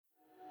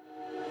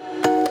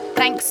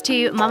Thanks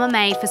to Mama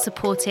Made for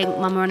supporting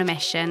Mama on a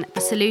Mission, a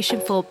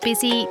solution for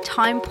busy,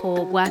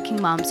 time-poor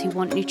working mums who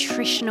want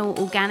nutritional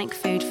organic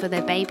food for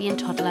their baby and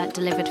toddler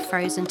delivered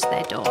frozen to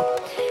their door.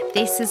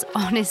 This has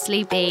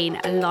honestly been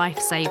a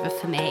lifesaver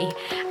for me.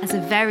 As a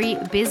very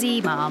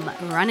busy mum,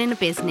 running a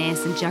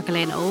business and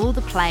juggling all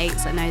the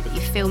plates, I know that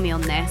you feel me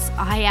on this,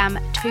 I am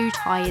too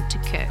tired to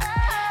cook.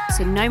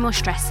 So no more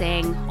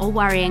stressing or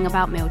worrying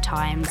about meal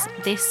times.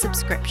 This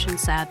subscription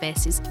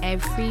service is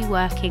every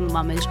working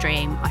mama's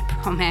dream, I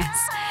promise.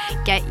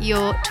 Get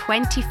your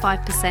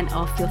 25%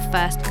 off your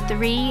first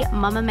 3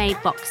 Mama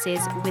Made boxes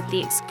with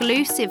the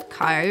exclusive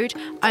code,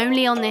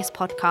 only on this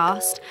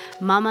podcast,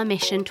 Mama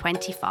Mission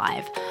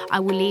 25. I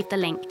will leave the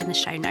link in the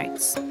show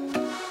notes.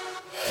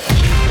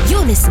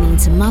 You're listening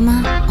to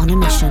Mama on a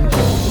Mission.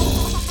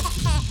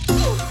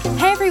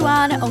 Hey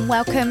everyone, and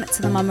welcome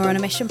to the Mama on a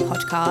Mission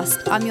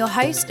podcast. I'm your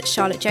host,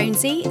 Charlotte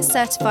Jonesy,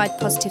 certified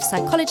positive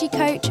psychology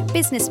coach,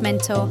 business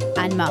mentor,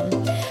 and mum.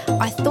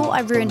 I thought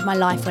I ruined my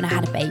life when I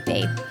had a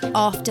baby.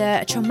 After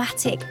a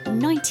traumatic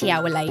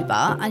 90-hour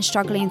labour and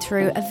struggling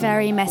through a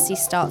very messy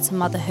start to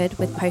motherhood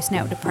with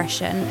postnatal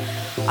depression,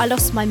 I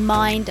lost my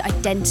mind,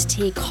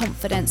 identity,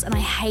 confidence, and I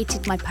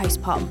hated my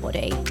postpartum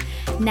body.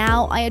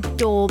 Now I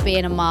adore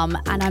being a mum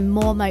and I'm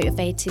more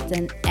motivated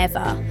than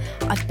ever.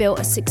 I've built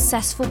a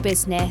successful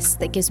business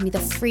that gives me the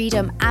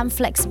freedom and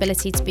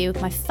flexibility to be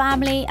with my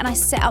family, and I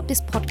set up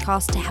this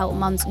podcast to help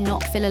mums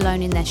not feel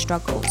alone in their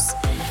struggles.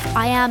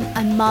 I am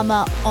a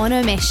mama on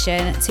a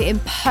mission to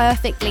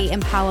imperfectly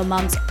empower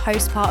mums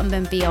postpartum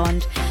and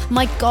beyond.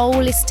 My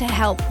goal is to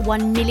help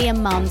 1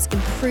 million mums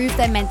improve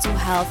their mental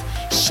health,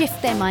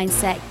 shift their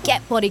mindset,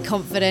 get body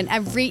confident,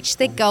 and reach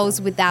their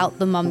goals without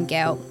the mum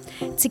guilt.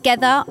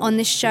 Together on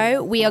this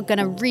show, we are going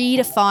to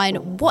redefine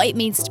what it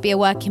means to be a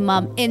working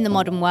mum in the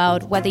modern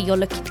world. Whether you're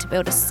looking to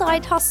build a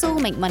side hustle,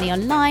 make money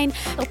online,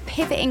 or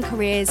pivot in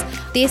careers,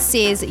 this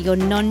is your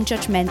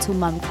non-judgmental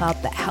mum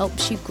club that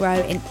helps you grow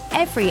in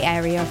every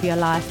area of your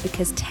life,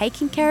 because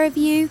taking care of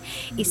you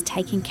is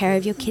taking care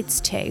of your kids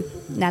too.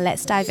 Now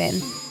let's dive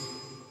in.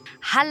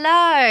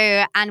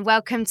 Hello and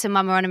welcome to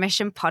Mama on a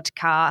Mission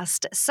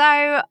podcast.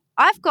 So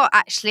I've got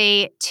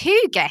actually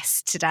 2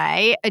 guests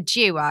today, a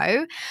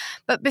duo.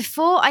 But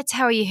before I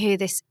tell you who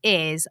this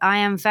is, I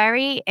am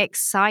very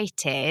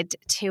excited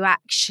to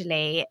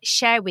actually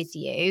share with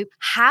you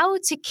how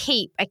to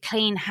keep a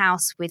clean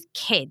house with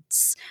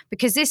kids,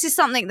 because this is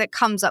something that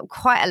comes up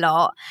quite a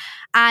lot.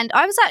 And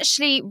I was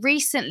actually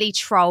recently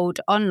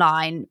trolled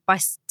online by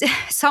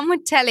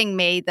someone telling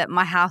me that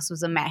my house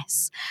was a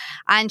mess.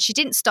 And she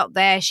didn't stop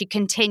there. She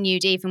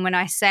continued even when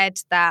I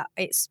said that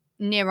it's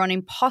near on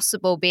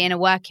impossible being a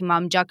working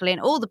mum, juggling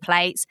all the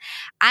plates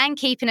and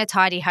keeping a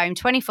tidy home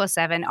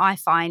 24/7. I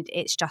find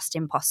it's just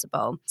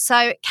impossible.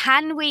 So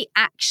can we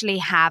actually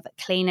have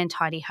clean and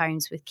tidy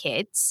homes with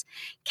kids?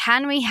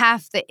 Can we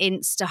have the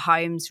Insta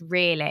homes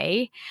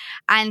really?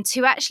 And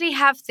to actually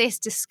have this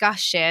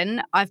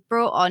discussion, I've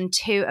brought on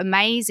 2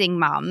 amazing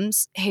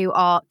mums who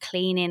are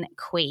cleaning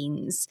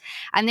queens.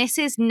 And this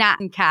is Nat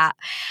and Kat,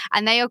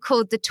 and they are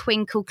called the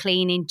Twinkle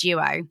Cleaning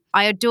Duo.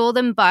 I adore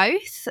them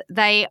both.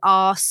 They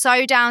are so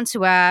down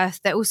to earth.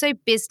 They're also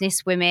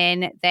business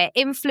women. They're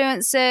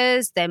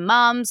influencers, they're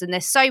mums, and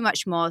there's so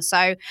much more.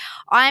 So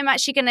I'm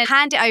actually going to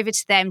hand it over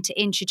to them to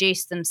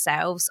introduce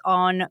themselves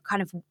on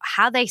kind of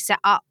how they set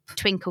up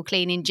Twinkle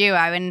Cleaning Duo.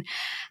 And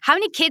how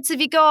many kids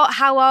have you got?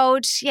 How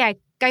old? Yeah,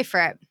 go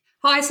for it.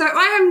 Hi, so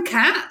I am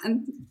Kat,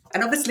 and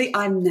obviously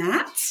I'm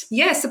Nat.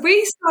 Yes, so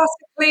we started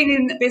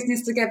cleaning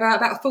business together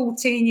about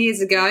 14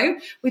 years ago.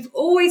 We've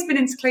always been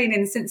into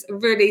cleaning since a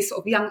really sort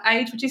of young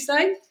age, would you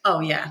say? Oh,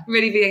 yeah.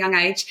 Really, really young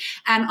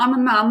age. And I'm a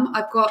mum.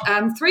 I've got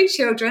 3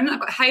 children. I've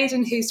got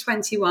Hayden, who's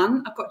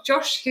 21. I've got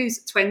Josh, who's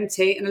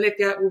 20. And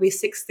Olivia will be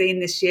 16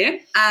 this year.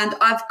 And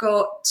I've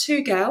got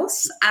 2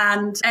 girls,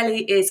 and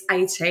Ellie is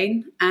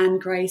 18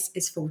 and Grace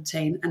is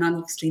 14. And I'm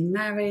obviously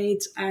married.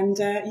 And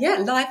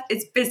life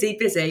is busy.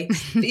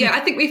 But yeah,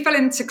 I think we fell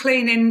into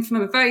cleaning from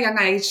a very young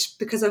age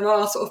because of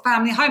our sort of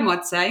family home,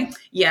 I'd say.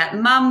 Yeah,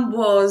 Mum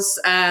was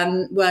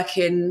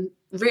working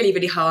really,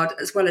 really hard,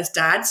 as well as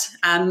Dad.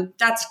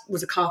 Dad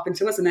was a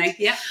carpenter, wasn't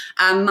he? Yeah.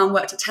 Mum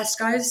worked at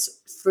Tesco's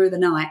through the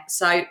night.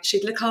 So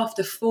she'd look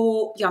after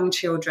 4 young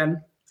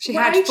children. She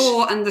had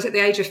 4 and was at the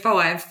age of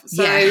 5.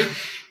 So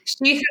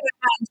she had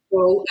a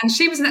handful, and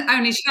she was an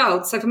only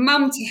child. So for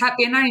Mum to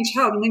be an only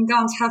child and then go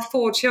on to have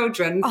 4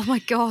 children. Oh my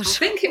God. I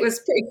think it was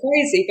pretty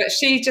crazy, but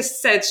she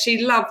just said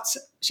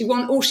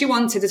all she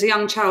wanted as a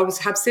young child was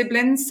to have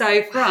siblings.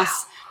 So for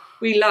us,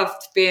 we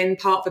loved being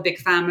part of a big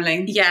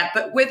family. Yeah,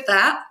 but with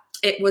that,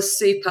 it was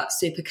super,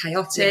 super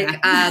chaotic. Yeah.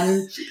 I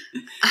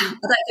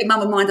don't think Mum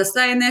will mind us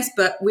saying this,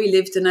 but we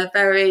lived in a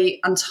very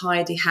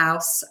untidy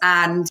house,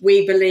 and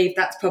we believe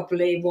that's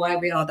probably why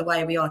we are the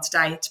way we are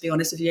today, to be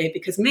honest with you,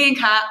 because me and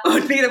Kat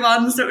would be the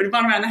ones that would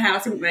run around the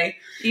house, wouldn't we?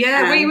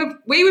 Yeah,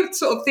 we were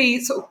sort of the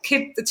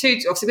kid, the 2,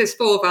 obviously there's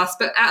 4 of us,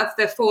 but out of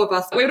the 4 of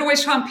us, we would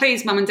always try and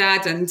please Mum and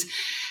Dad and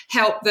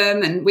help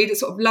them, and we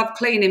sort of love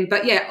cleaning.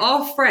 But yeah,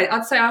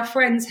 I'd say our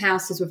friends'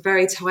 houses were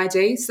very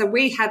tidy. So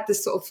we had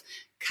this sort of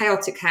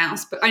chaotic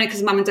house, but only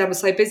because mum and dad were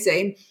so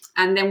busy.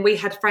 And then we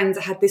had friends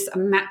that had this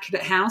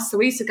immaculate house. So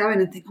we used to go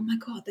in and think, oh my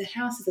God, their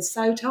houses are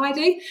so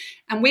tidy.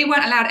 And we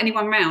weren't allowed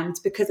anyone round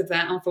because of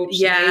that, unfortunately.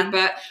 Yeah.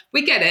 But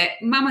we get it.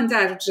 Mum and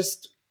dad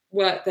just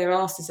worked their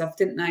asses off,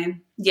 didn't they?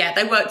 Yeah,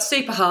 they worked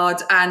super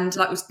hard. And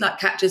like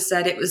Kat just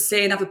said, it was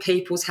seeing other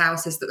people's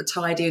houses that were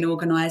tidy and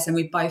organised. And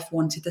we both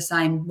wanted the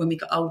same when we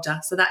got older.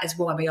 So that is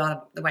why we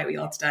are the way we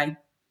are today.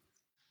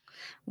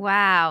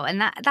 Wow.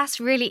 And that's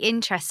really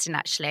interesting,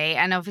 actually.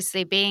 And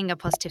obviously, being a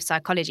positive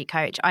psychology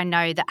coach, I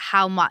know that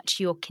how much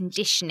your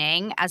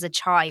conditioning as a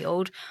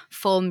child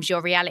forms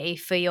your reality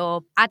for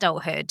your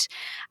adulthood.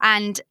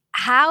 And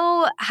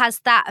how has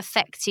that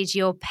affected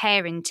your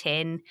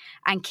parenting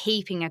and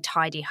keeping a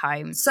tidy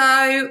home?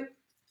 So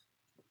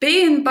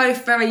being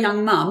both very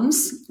young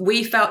mums,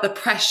 we felt the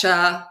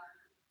pressure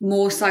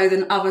more so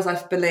than others,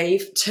 I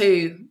believe,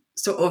 to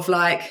sort of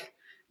like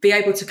be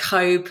able to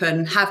cope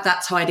and have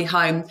that tidy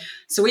home.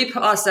 So we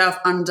put ourselves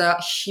under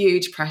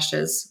huge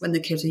pressures when the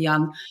kids are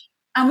young.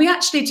 And we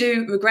actually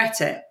do regret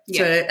it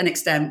to an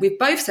extent. We've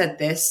both said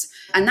this.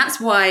 And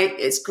that's why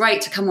it's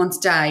great to come on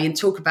today and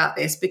talk about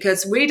this,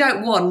 because we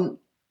don't want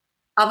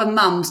other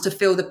mums to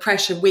feel the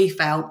pressure we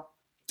felt,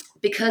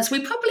 because we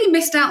probably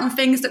missed out on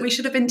things that we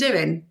should have been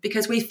doing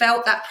because we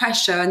felt that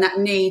pressure and that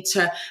need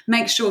to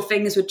make sure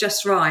things were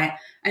just right.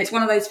 And it's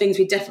one of those things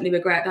we definitely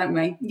regret, don't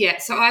we? Yeah,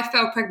 so I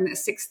fell pregnant at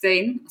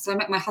 16. So I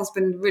met my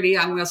husband really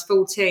young when I was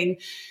 14.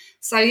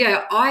 So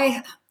yeah,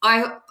 I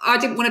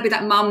didn't want to be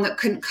that mum that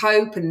couldn't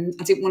cope, and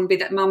I didn't want to be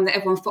that mum that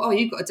everyone thought, oh,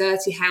 you've got a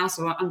dirty house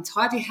or an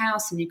untidy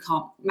house and you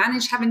can't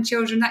manage having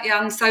children that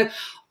young. So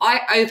I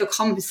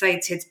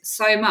overcompensated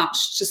so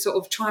much to sort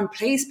of try and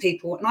please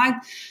people. And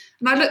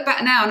I look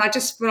back now and I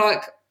just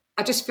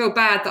feel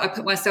bad that I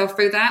put myself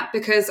through that,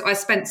 because I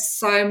spent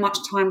so much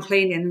time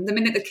cleaning. The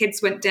minute the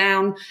kids went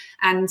down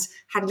and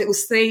had a little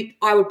sleep,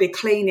 I would be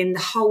cleaning the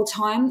whole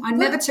time. I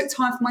never took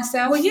time for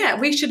myself. Well, yeah,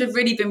 we should have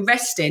really been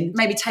resting,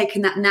 maybe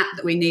taking that nap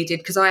that we needed,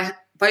 because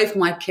both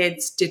my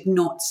kids did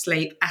not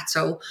sleep at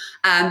all.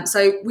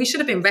 So we should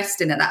have been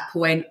resting at that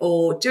point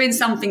or doing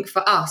something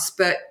for us.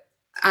 But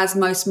as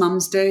most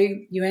mums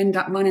do, you end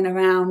up running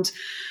around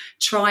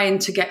trying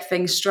to get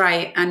things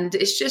straight, and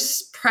it's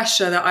just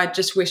pressure that I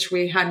just wish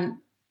we hadn't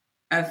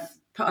have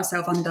put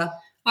ourselves under.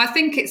 I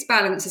think it's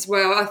balance as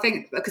well. I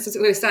think, because as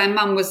we were saying,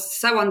 mum was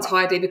so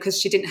untidy because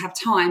she didn't have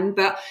time,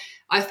 but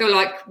I feel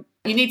like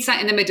you need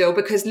something in the middle,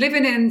 because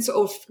living in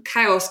sort of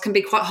chaos can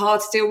be quite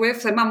hard to deal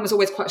with. So mum was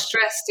always quite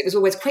stressed. It was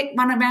always quick,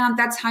 run around,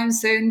 dad's home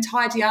soon,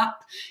 tidy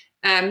up.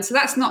 So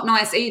that's not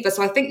nice either.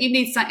 So I think you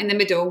need something in the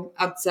middle,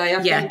 I'd say.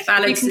 I think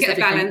balance. You can get a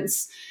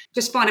balance.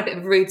 Just find a bit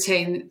of a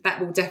routine. That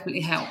will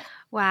definitely help.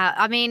 Wow.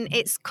 I mean,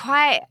 it's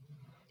quite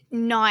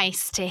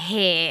nice to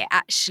hear,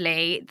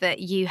 actually, that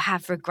you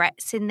have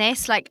regrets in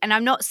this. And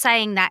I'm not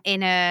saying that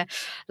in a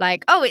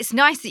oh, it's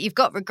nice that you've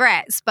got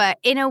regrets, but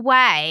in a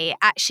way,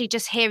 actually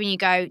just hearing you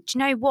go, do you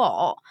know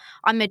what?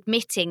 I'm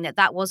admitting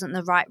that wasn't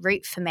the right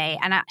route for me.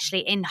 And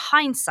actually, in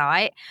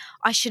hindsight,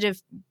 I should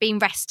have been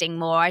resting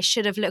more. I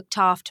should have looked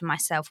after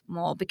myself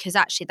more, because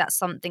actually that's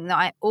something that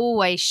I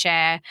always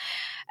share.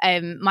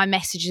 My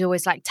message is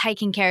always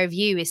taking care of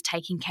you is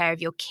taking care of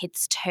your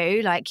kids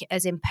too,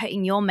 as in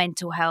putting your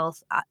mental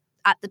health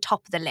at the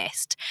top of the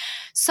list.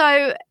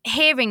 So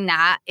hearing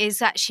that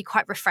is actually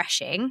quite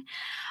refreshing.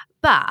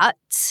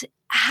 But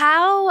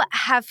how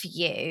have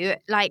you,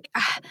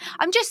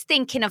 I'm just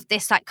thinking of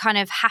this kind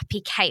of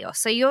happy chaos.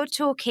 So you're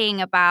talking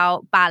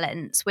about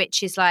balance,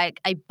 which is a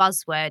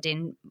buzzword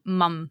in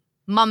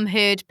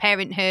mumhood,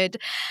 parenthood.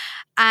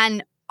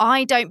 And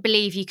I don't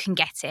believe you can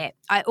get it.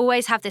 I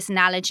always have this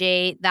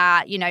analogy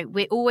that,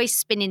 we're always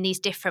spinning these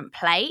different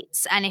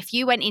plates. And if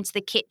you went into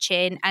the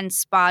kitchen and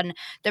spun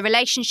the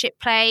relationship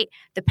plate,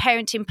 the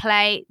parenting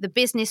plate, the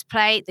business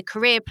plate, the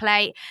career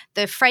plate,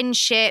 the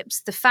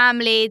friendships, the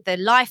family, the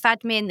life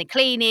admin, the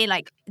cleaning,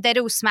 they'd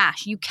all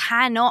smash. You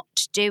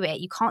cannot do it.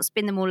 You can't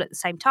spin them all at the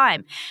same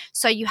time.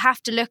 So you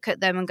have to look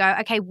at them and go,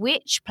 okay,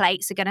 which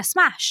plates are going to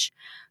smash?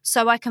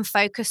 So I can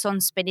focus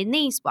on spinning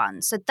these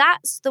ones. So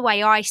that's the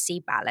way I see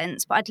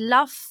balance. But I'd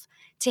love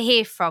to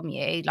hear from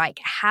you.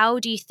 How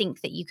do you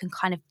think that you can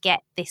kind of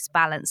get this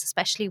balance,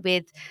 especially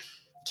with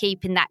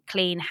keeping that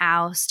clean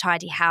house,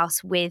 tidy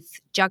house, with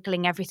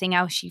juggling everything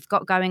else you've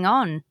got going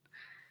on?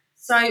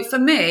 So for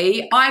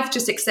me, I've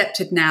just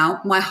accepted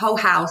now my whole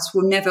house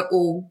will never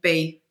all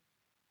be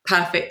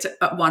perfect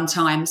at one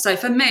time. So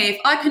for me, if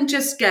I can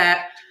just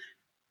get,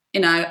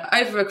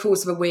 over a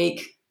course of a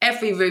week,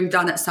 every room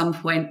done at some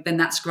point, then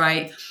that's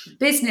great.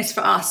 Business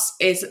for us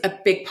is a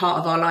big part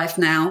of our life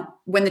now.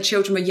 When the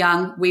children were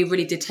young, we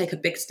really did take a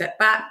big step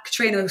back.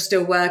 Katrina was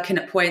still working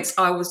at points.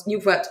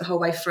 You've worked the whole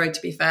way through,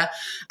 to be fair.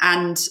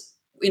 And,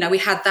 we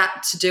had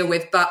that to deal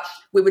with, but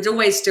we would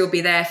always still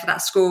be there for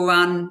that school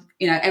run,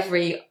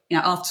 every,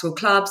 after school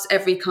clubs,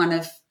 every kind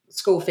of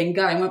school thing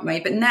going, weren't we?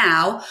 But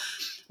now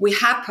we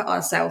have put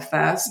ourselves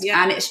first,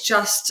 and it's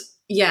just,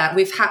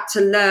 we've had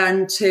to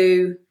learn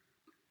to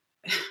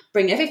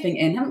bring everything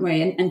in, haven't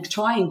we? And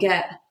try and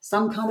get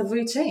some kind of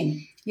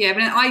routine. Yeah,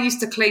 but I used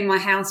to clean my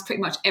house pretty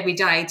much every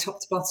day, top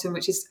to bottom,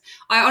 which is,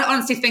 I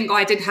honestly think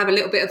I did have a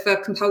little bit of a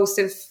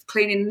compulsive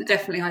cleaning.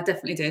 I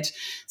definitely did.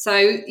 So,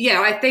 yeah,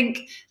 I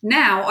think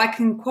now I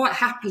can quite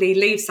happily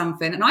leave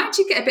something. And I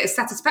actually get a bit of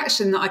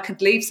satisfaction that I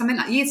could leave something.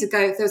 Like years ago,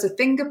 if there was a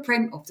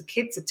fingerprint of the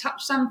kids had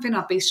touched something,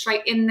 I'd be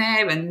straight in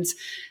there.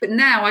 But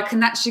now I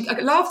can actually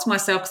laugh to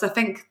myself because I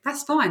think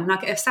that's fine. And I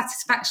get a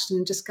satisfaction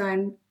in just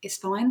going, it's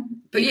fine,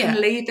 but you can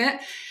leave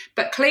it.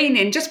 But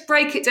cleaning, just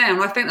break it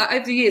down. I think that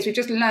over the years, we've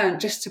just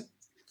learned just to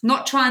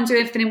not try and do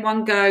everything in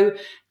one go,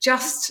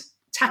 just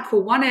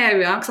tackle one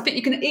area. Because I think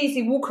you can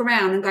easily walk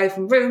around and go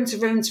from room to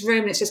room to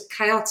room, and it's just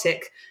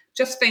chaotic.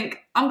 Just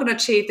think, I'm going to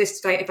achieve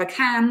this today if I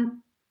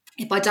can.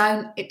 If I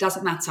don't, it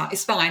doesn't matter.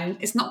 It's fine.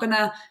 It's not going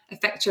to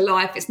affect your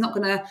life. It's not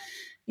going to,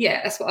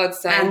 that's what I'd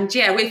say.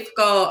 And we've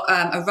got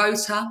a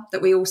rota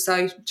that we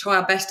also try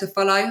our best to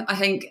follow. I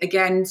think,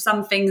 again,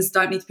 some things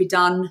don't need to be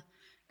done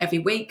every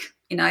week.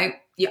 You know,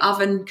 your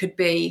oven could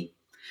be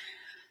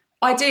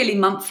ideally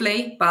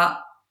monthly,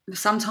 but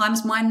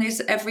sometimes mine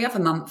is every other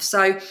month.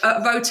 So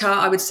rota,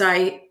 I would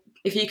say,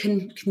 if you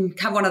can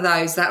have one of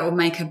those, that will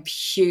make a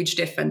huge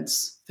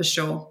difference for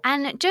sure.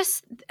 And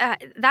just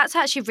that's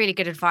actually really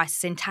good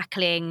advice in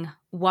tackling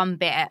one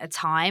bit at a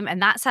time.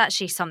 And that's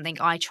actually something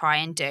I try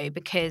and do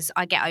because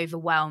I get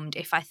overwhelmed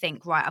if I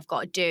think, right, I've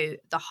got to do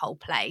the whole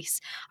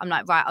place. I'm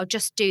like, right, I'll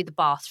just do the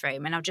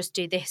bathroom and I'll just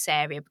do this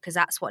area because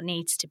that's what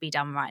needs to be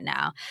done right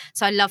now.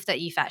 So I love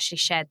that you've actually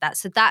shared that.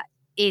 So that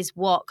is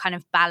what kind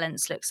of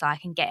balance looks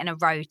like and getting a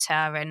rota.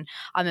 And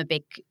I'm a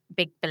big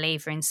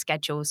believer in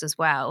schedules as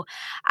well.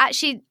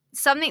 Actually,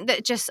 something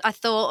that just I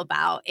thought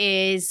about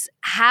is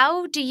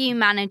how do you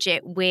manage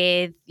it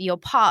with your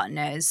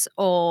partners,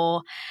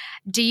 or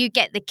do you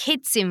get the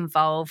kids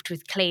involved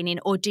with cleaning,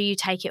 or do you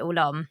take it all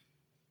on?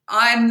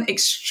 I'm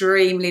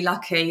extremely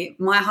lucky.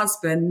 My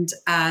husband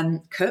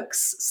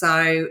cooks,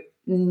 so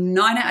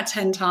 9 out of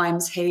 10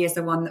 times he is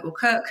the one that will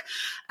cook.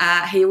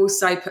 He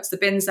also puts the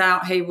bins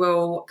out. He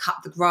will cut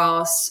the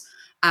grass,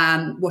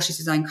 washes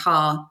his own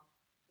car.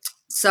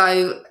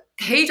 So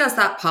he does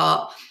that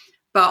part,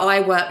 but I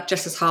work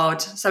just as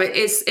hard. So it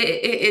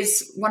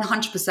is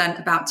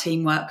 100% about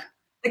teamwork.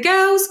 The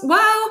girls,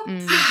 well,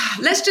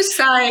 let's just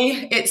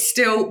say it's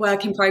still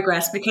work in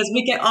progress because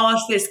we get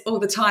asked this all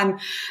the time.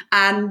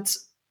 And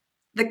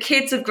the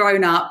kids have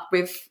grown up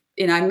with,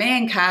 me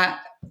and Kat,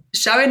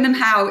 showing them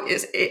how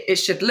it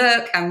should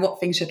look and what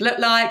things should look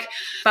like.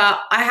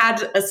 But I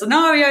had a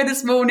scenario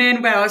this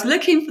morning where I was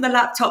looking for the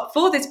laptop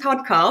for this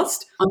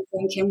podcast. I'm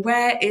thinking,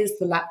 where is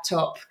the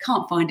laptop?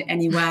 Can't find it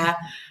anywhere.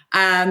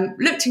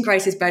 Looked in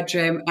Grace's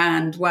bedroom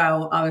and,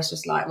 I was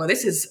just like,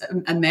 this is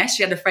a mess.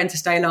 She had a friend to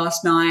stay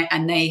last night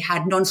and they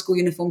had non-school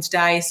uniform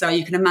today. So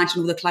you can imagine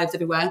all the clothes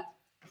everywhere.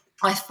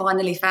 I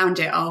finally found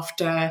it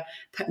after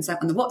putting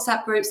something on the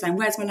WhatsApp group saying,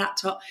 where's my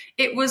laptop?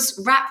 It was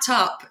wrapped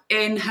up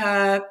in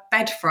her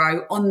bed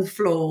throw on the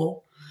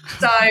floor.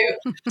 So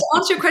to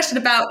answer your question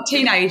about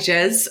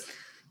teenagers,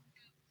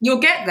 you'll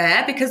get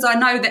there because I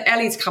know that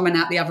Ellie's coming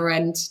out the other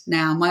end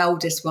now, my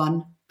oldest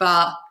one,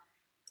 but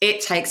it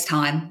takes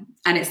time.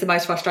 And it's the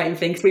most frustrating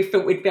thing because we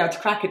thought we'd be able to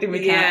crack it, didn't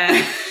we, Kat?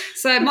 Yeah.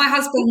 So my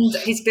husband,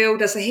 he's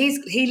builder, so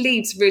he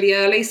leaves really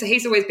early. So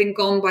he's always been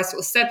gone by sort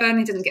of 7.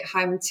 He doesn't get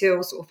home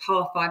until sort of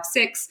 5:30,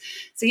 6.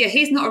 So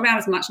he's not around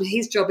as much, and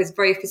his job is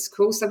very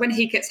physical. So when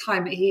he gets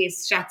home, he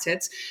is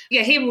shattered.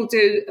 He will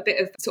do a bit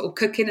of sort of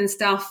cooking and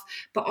stuff.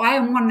 But I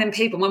am one of them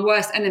people, my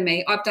worst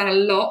enemy. I've done a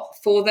lot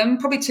for them,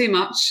 probably too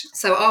much.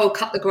 So I will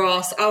cut the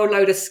grass, I will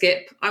load a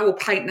skip, I will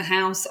paint the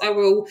house, I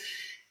will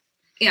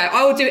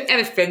do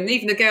everything.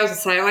 Even the girls will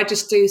say, I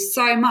just do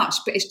so much,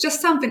 but it's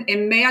just something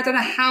in me. I don't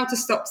know how to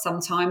stop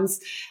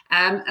sometimes.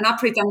 And I've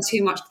probably done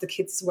too much for the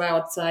kids as well,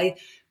 I'd say.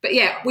 But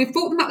we've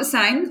brought them up the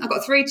same. I've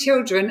got 3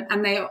 children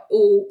and they are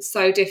all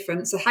so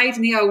different. So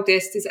Hayden, the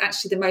oldest, is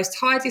actually the most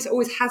tidiest,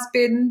 always has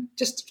been,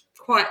 just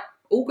quite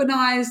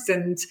organised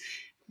and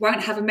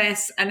won't have a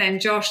mess. And then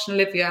Josh and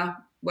Olivia,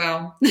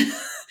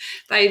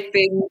 they've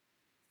been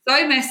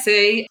so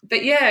messy. But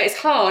it's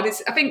hard.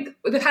 I think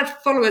we've had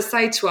followers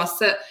say to us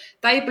that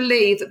they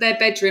believe that their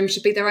bedroom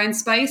should be their own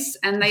space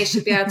and they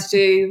should be able to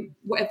do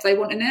whatever they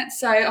want in it.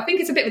 So I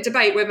think it's a bit of a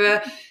debate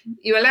whether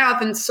you allow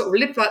them to sort of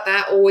live like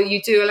that or you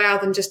do allow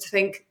them just to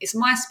think, it's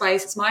my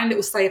space, it's my own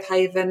little safe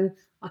haven.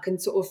 I can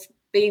sort of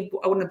be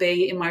what I want to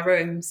be in my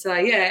room. So,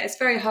 it's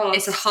very hard.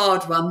 It's a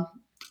hard one.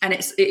 And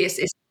it's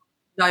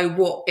know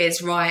what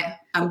is right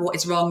and what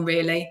is wrong,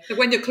 really. But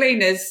when you're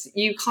cleaners,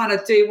 you kind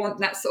of do want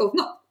that sort of,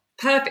 not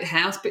perfect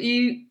house, but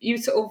you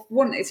sort of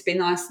want it to be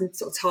nice and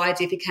sort of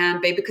tidy if you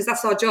can be, because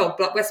that's our job.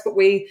 Like that's what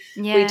we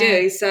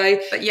do. So,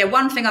 but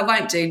one thing I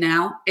won't do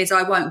now is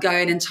I won't go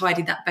in and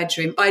tidy that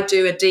bedroom. I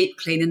do a deep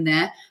clean in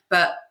there,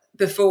 but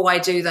before I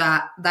do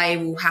that, they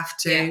will have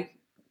to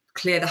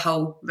clear the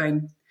whole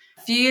room.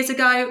 A few years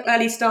ago,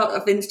 early start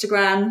of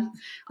Instagram,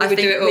 I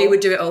think we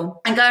would do it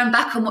all. And going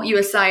back on what you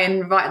were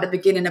saying right at the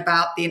beginning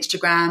about the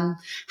Instagram,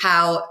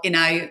 how, you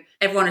know,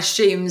 everyone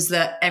assumes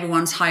that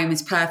everyone's home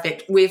is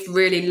perfect. We've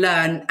really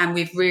learned and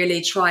we've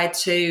really tried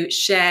to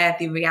share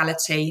the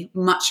reality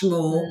much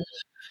more.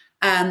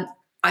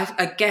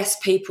 I guess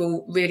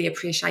people really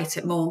appreciate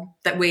it more,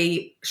 that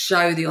we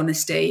show the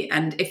honesty.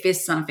 And if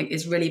there's something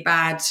is really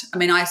bad, I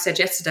mean, I said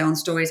yesterday on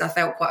stories, I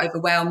felt quite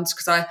overwhelmed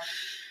because I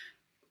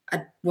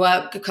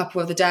worked a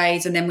couple of the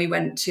days and then we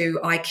went to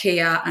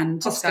IKEA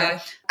and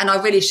Costco. And I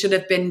really should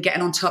have been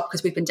getting on top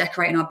because we've been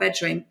decorating our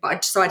bedroom, but I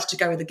decided to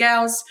go with the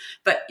girls.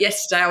 But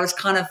yesterday I was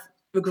kind of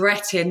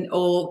regretting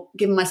or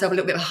giving myself a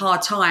little bit of a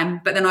hard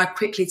time, but then I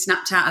quickly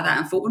snapped out of that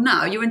and thought, well,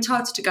 no, you're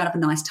entitled to go and have a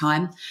nice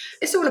time.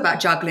 It's all about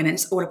juggling and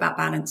it's all about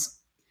balance.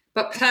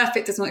 But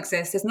perfect does not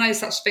exist. There's no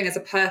such thing as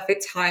a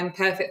perfect home,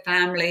 perfect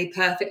family,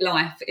 perfect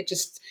life.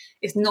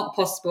 It's not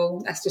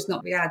possible. That's just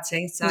not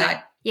reality. So No.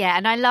 Yeah,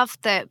 and I love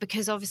that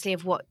because obviously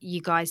of what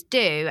you guys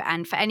do.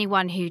 And for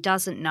anyone who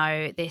doesn't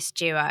know this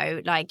duo,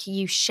 like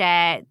you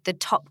share the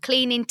top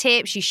cleaning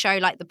tips, you show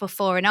like the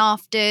before and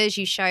afters,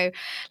 you show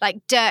like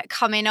dirt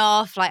coming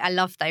off. Like I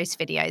love those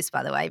videos,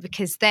 by the way,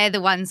 because they're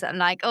the ones that I'm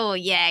like, oh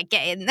yeah,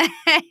 get in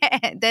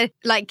there. They're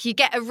like you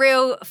get a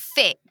real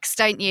fix,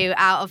 don't you,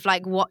 out of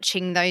like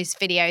watching those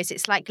videos.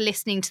 It's like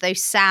listening to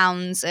those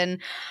sounds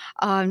and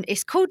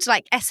it's called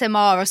like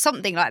SMR or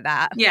something like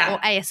that. Yeah. Or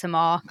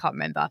ASMR, can't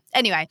remember.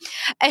 Anyway.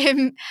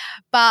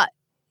 But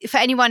for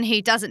anyone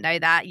who doesn't know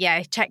that,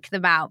 yeah, check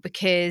them out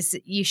because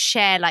you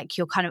share like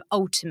your kind of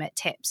ultimate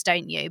tips,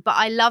 don't you? But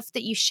I love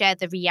that you share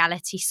the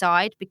reality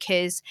side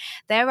because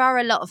there are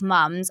a lot of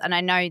mums, and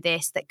I know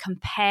this, that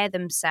compare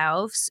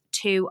themselves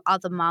to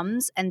other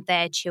mums and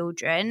their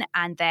children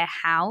and their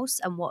house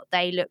and what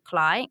they look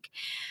like.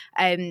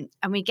 And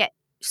we get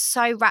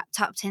so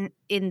wrapped up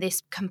in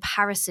this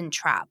comparison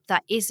trap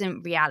that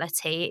isn't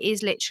reality. It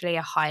is literally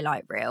a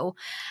highlight reel.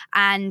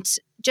 And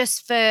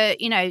just for,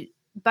 you know,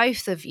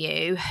 both of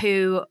you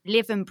who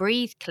live and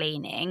breathe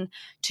cleaning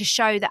to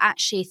show that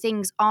actually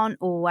things aren't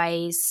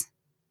always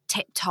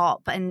tip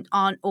top and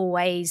aren't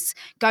always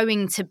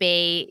going to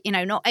be, you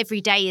know, not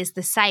every day is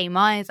the same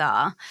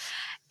either,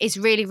 is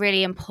really,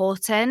 really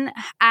important.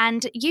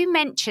 And you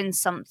mentioned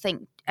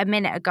something a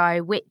minute ago,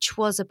 which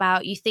was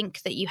about you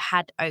think that you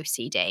had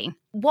OCD.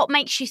 What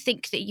makes you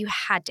think that you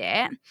had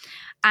it?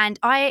 And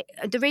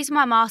the reason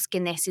why I'm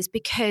asking this is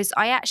because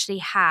I actually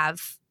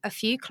have a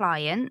few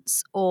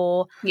clients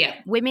or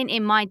women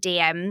in my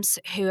DMs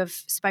who have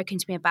spoken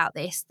to me about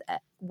this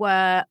that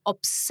were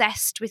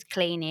obsessed with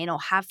cleaning or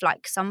have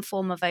like some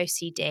form of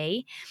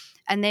OCD,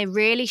 and they're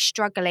really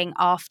struggling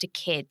after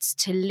kids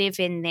to live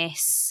in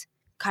this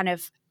kind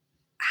of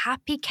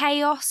happy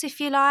chaos, if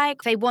you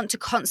like. They want to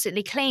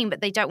constantly clean,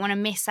 but they don't want to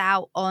miss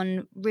out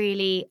on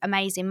really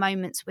amazing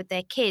moments with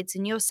their kids.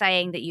 And you're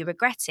saying that you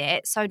regret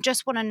it. So I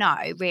just want to know,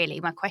 really,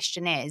 my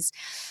question is,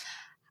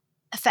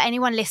 for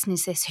anyone listening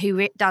to this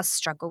who does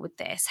struggle with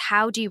this,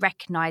 how do you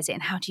recognise it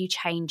and how do you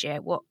change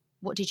it? What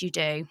did you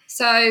do?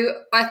 So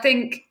I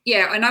think,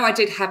 I know I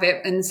did have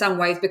it in some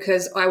ways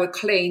because I would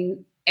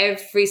clean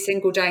every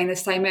single day in the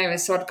same area.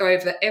 So I'd go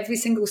over every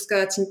single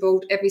skirting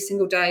board every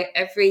single day,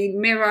 every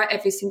mirror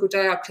every single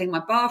day. I'd clean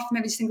my bathroom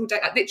every single day.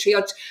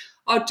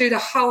 I'd do the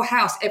whole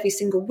house, every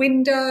single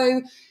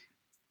window,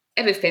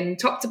 everything,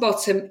 top to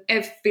bottom,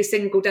 every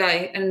single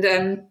day.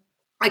 And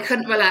I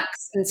couldn't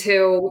relax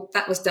until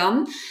that was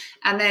done.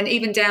 And then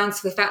even down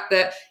to the fact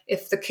that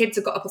if the kids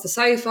had got up off the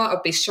sofa,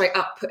 I'd be straight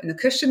up putting the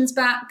cushions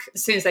back.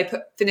 As soon as they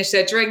finished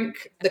their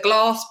drink, the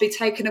glass would be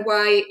taken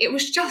away. It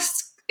was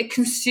just, it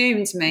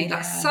consumed me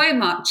like so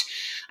much.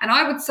 And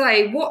I would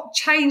say what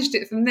changed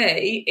it for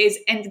me is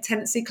end of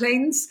tenancy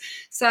cleans.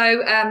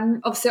 So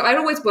obviously I'd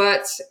always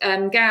worked,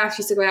 Gareth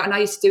used to go out and I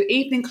used to do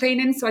evening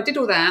cleaning. So I did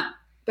all that.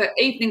 But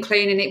evening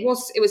cleaning, it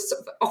was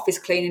sort of office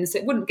cleaning, so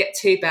it wouldn't get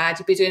too bad.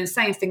 You'd be doing the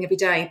same thing every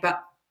day.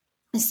 But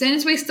as soon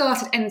as we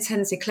started end of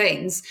tenancy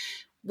cleans,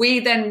 we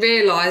then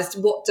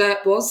realised what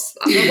dirt was.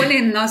 I went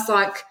in and I was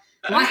like,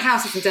 my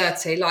house isn't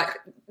dirty. Like,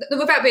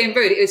 without being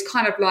rude, it was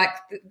kind of like,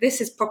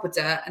 this is proper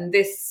dirt. And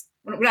this,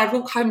 when I'd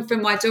walk home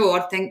from my door,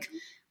 I'd think,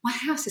 my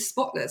house is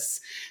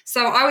spotless.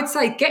 So I would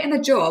say getting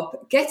a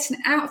job, getting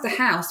out of the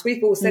house,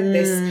 we've all said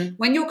this,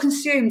 when you're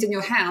consumed in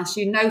your house,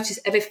 you notice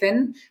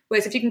everything.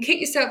 Whereas if you can keep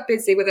yourself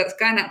busy, whether it's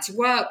going out to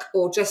work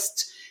or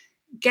just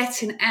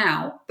getting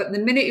out, but the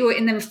minute you're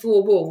in them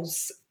four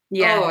walls,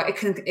 it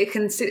can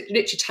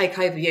literally take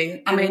over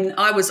you. I mean,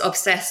 I was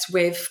obsessed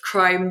with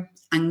chrome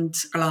and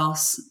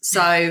glass.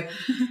 So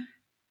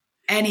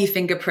any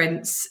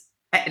fingerprints,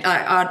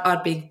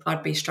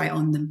 I'd be straight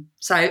on them.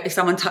 So if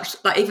someone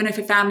touched, like even if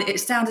a family, it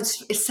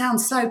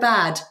sounds so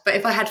bad, but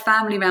if I had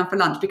family around for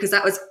lunch, because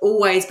that was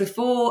always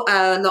before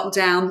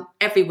lockdown,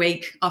 every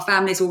week, our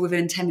families all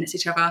within 10 minutes of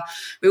each other,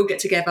 we all get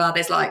together.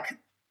 There's like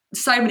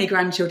so many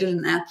grandchildren,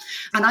 isn't there?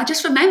 And I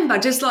just remember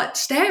just like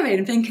staring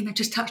and thinking they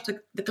just touched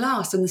the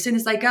glass, and as soon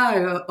as they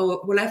go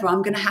or whatever,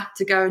 I'm going to have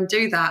to go and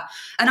do that.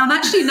 And I'm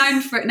actually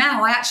known for it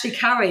now. I actually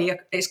carry,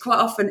 it's quite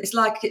often, it's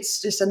like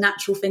it's just a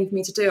natural thing for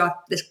me to do.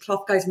 This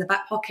cloth goes in the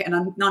back pocket, and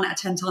I'm 9 out of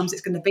 10 times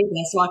it's going to be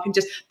there. So I can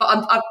just, but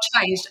I've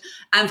changed.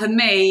 And for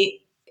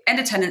me, end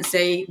of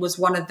tenancy was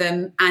one of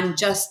them, and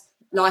just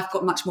life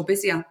got much more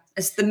busier.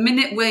 As the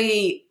minute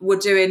we were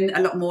doing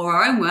a lot more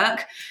our own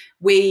work,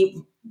 we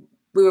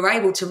were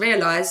able to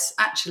realise,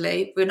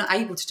 actually, we're not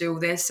able to do all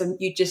this, and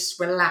you just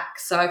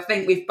relax. So I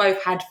think we've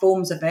both had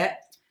forms of it,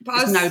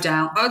 there's no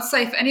doubt. I would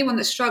say for anyone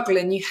that's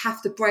struggling, you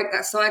have to break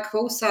that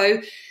cycle. So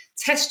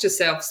test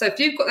yourself. So if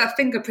you've got that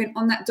fingerprint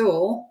on that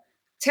door,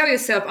 tell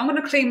yourself, I'm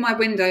going to clean my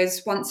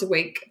windows once a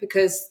week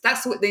because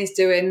that's what it needs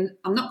doing.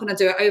 I'm not going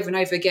to do it over and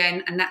over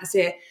again, and that's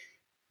it.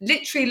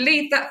 Literally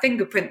leave that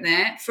fingerprint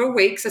there for a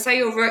week. So say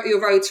your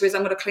rota is,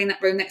 I'm going to clean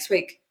that room next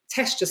week.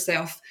 Test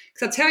yourself.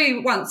 Because I tell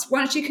you,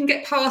 once you can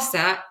get past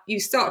that, you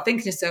start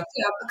thinking to yourself,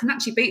 yeah, I can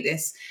actually beat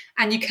this.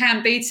 And you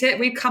can beat it.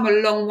 We've come a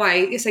long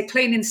way. You say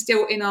cleaning's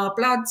still in our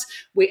blood.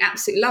 We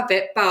absolutely love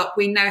it, but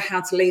we know how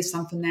to leave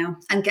something now.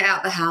 And get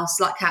out the house,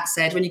 like Kat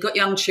said, when you've got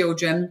young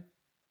children,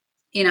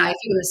 you know, if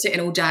you're going to sit in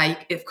all day,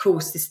 of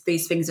course,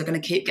 these things are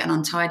going to keep getting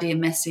untidy and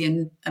messy,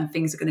 and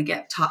things are going to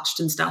get touched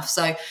and stuff.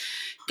 So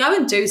go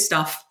and do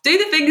stuff. Do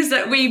the things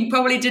that we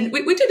probably didn't.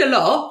 We did a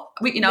lot.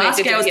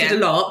 Us girls did a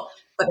lot.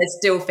 But there's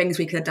still things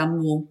we could have done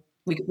more.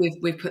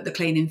 We've put the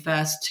cleaning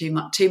first too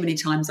many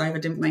times over,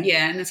 didn't we?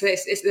 Yeah, and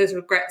there's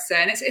regrets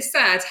there. And it's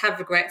sad to have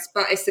regrets,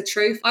 but it's the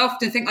truth. I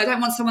often think I don't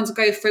want someone to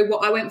go through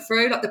what I went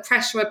through, like the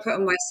pressure I put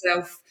on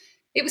myself.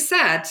 It was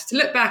sad. To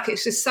look back,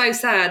 it's just so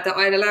sad that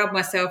I'd allowed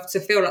myself to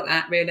feel like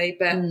that, really.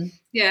 But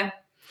yeah.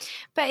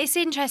 But it's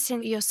interesting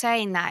that you're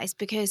saying that, is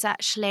because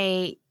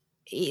actually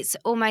it's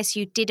almost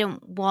you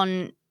didn't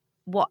want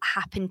what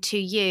happened to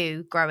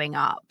you growing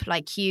up.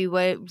 Like you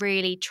were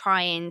really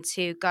trying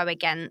to go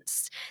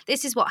against.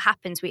 This is what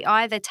happens. We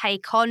either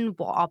take on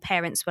what our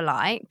parents were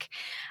like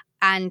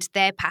and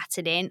their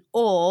patterning,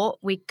 or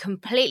we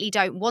completely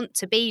don't want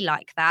to be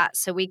like that.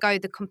 So we go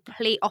the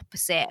complete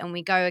opposite and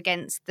we go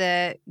against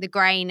the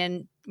grain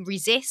and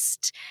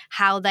resist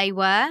how they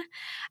were.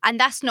 And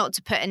that's not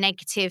to put a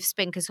negative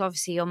spin, because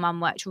obviously your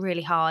mum worked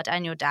really hard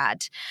and your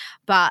dad,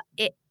 but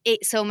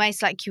it's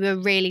almost like you were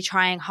really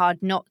trying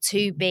hard not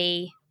to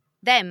be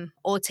them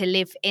or to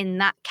live in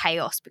that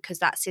chaos, because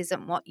that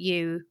isn't what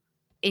you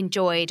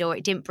enjoyed, or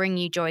it didn't bring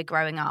you joy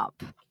growing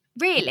up.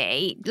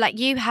 Really, like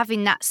you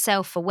having that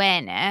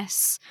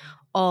self-awareness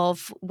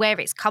of where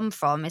it's come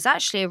from is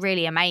actually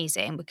really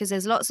amazing, because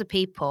there's lots of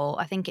people,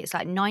 I think it's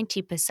like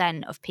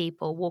 90% of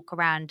people walk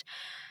around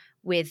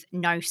with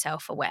no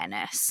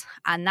self-awareness,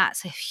 and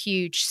that's a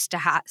huge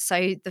stat.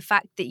 So the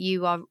fact that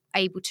you are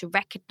able to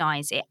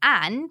recognize it,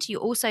 and you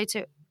also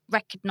to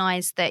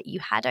recognize that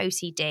you had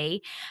OCD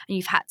and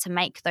you've had to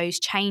make those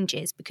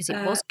changes because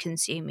it was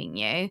consuming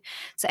you.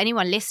 So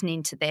anyone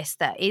listening to this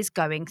that is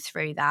going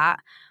through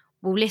that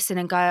will listen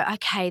and go,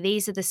 okay,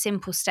 these are the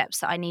simple steps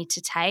that I need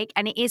to take.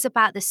 And it is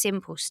about the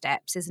simple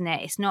steps, isn't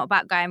it? It's not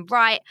about going,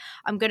 right,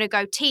 I'm going to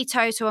go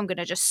teetotal, I'm going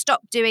to just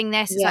stop doing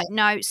this. It's like,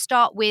 no,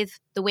 start with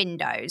the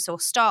windows, or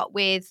start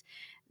with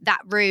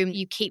that room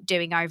you keep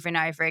doing over and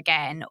over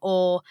again,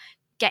 or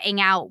getting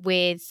out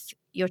with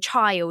your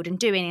child and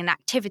doing an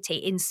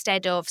activity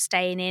instead of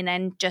staying in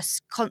and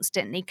just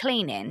constantly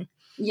cleaning.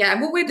 Yeah,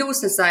 and what we'd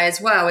also say as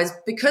well is,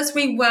 because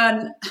we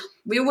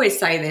always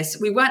say this,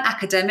 we weren't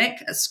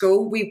academic at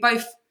school. We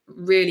both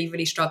really,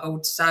 really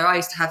struggled. So I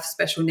used to have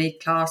special need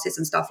classes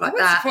and stuff like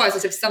that. I'm surprised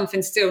as if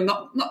something's still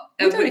not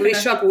we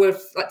struggle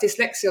with like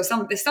dyslexia or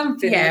something. There's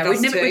something. Yeah, we've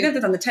never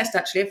done the test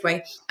actually, have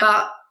we?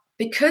 But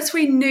because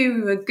we knew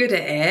we were good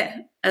at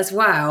it as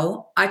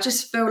well, I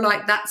just feel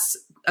like that's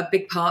a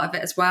big part of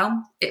it as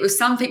well. It was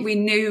something we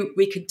knew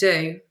we could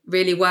do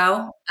really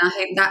well. And I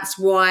think that's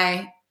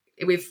why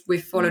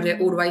we've followed it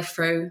all the way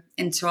through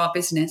into our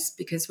business,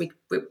 because we've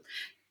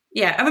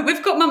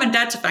got mum and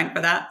dad to thank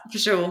for that, for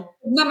sure.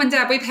 Mum and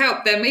dad, we've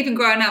helped them, even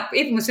growing up,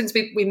 even since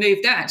we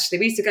moved out, actually.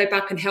 We used to go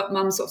back and help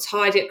mum sort of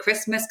tidy at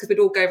Christmas, because we'd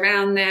all go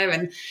round there,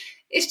 and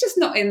it's just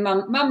not in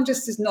mum. Mum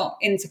just is not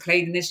into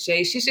cleaning, is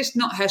she? She's just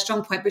not her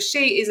strong point, but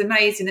she is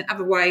amazing in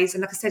other ways.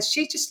 And like I said,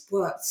 she just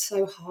worked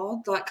so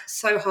hard.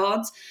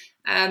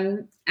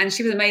 And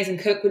she was an amazing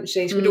cook, wasn't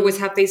she? She would always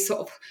have these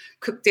sort of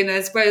cooked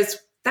dinners, whereas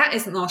that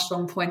isn't our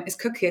strong point, is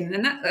cooking.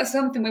 And that's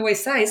something we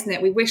always say, isn't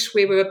it? We wish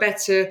we were a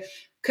better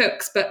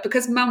cooks, but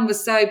because mum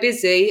was so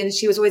busy and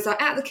she was always like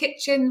out of the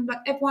kitchen, like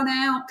everyone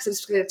out, because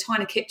it was a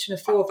tiny kitchen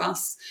of 4 of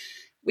us,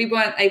 we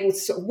weren't able to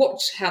sort of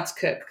watch how to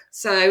cook.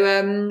 So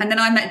and then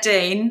I met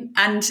Dean,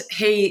 and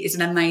he is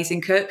an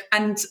amazing cook.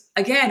 And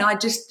again, I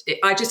just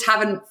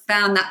haven't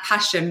found that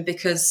passion,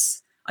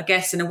 because I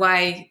guess in a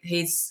way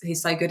he's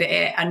so good at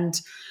it. And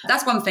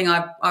that's one thing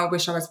I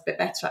wish I was a bit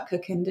better at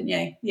cooking, didn't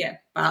you? Yeah.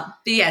 But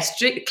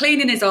yes,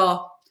 cleaning is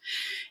our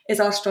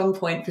strong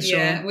point, for sure.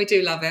 Yeah, we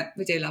do love it.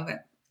 We do love it.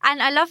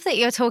 And I love that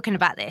you're talking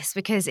about this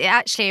because it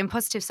actually in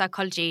positive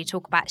psychology, you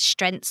talk about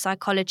strength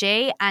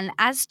psychology. And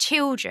as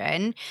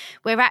children,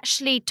 we're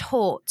actually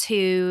taught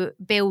to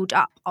build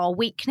up our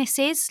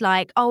weaknesses.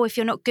 Like, oh, if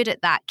you're not good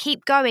at that,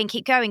 keep going,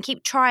 keep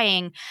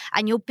trying.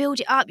 And you'll build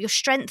it up, you'll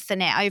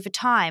strengthen it over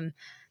time.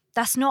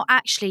 That's not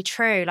actually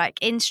true. Like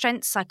in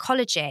strength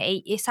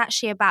psychology, it's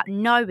actually about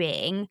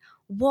knowing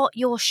what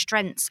your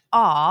strengths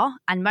are.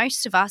 And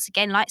most of us,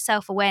 again, like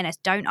self-awareness,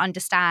 don't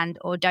understand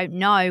or don't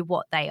know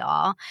what they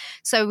are.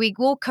 So we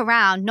walk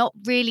around not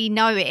really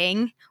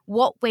knowing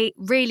what we're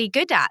really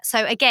good at.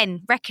 So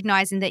again,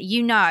 recognizing that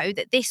you know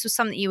that this was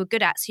something you were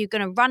good at, so you're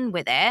going to run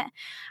with it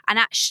and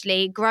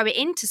actually grow it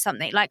into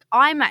something. Like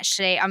I'm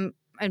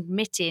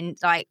admitting,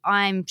 like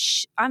I'm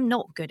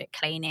not good at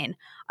cleaning.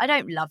 I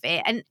don't love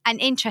it. And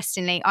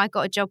interestingly, I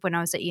got a job when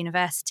I was at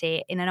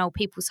university in an old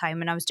people's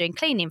home and I was doing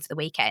cleaning for the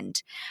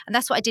weekend. And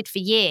that's what I did for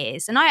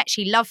years. And I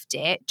actually loved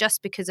it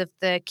just because of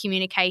the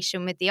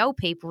communication with the old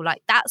people.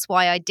 Like that's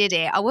why I did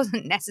it. I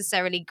wasn't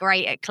necessarily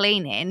great at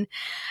cleaning,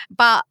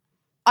 but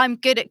I'm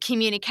good at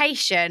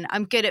communication.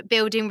 I'm good at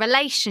building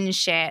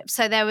relationships.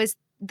 So there was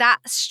that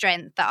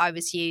strength that I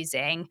was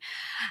using.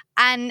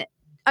 And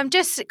I'm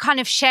just kind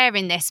of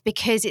sharing this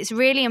because it's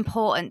really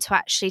important to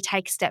actually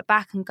take a step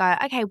back and go,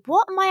 okay,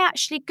 what am I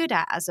actually good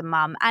at as a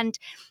mum? And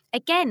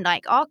again,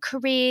 like our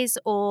careers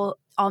or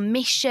our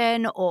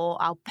mission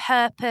or our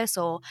purpose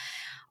or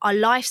our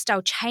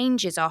lifestyle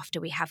changes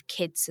after we have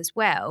kids as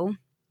well.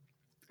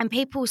 And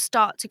people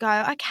start to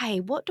go, okay,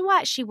 what do I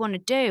actually want to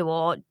do?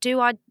 Or do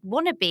I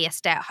want to be a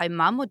stay-at-home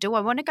mum? Or do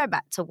I want to go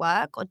back to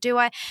work? Or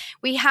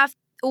we have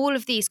all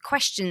of these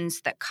questions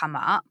that come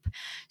up.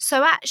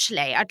 So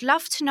actually, I'd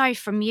love to know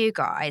from you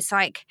guys,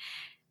 like,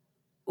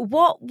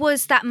 what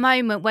was that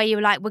moment where you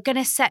were like, we're going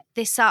to set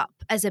this up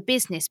as a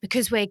business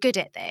because we're good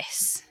at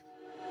this?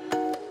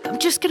 I'm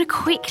just going to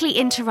quickly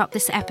interrupt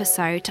this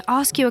episode to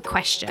ask you a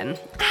question.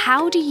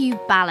 How do you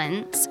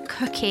balance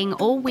cooking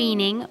or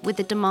weaning with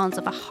the demands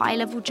of a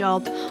high-level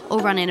job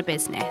or running a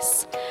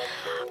business?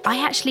 I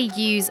actually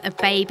use a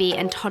baby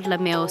and toddler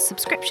meal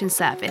subscription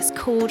service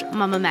called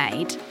Mama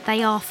Made.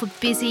 They are for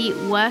busy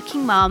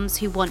working mums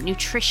who want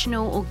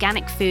nutritional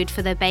organic food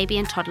for their baby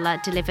and toddler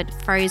delivered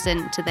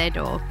frozen to their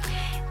door.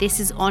 This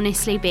has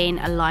honestly been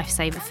a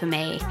lifesaver for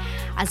me.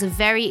 As a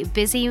very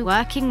busy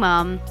working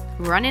mum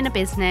running a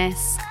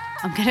business,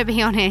 I'm going to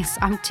be honest,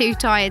 I'm too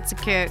tired to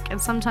cook and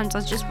sometimes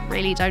I just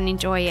really don't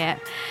enjoy it.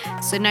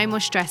 So no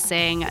more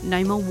stressing,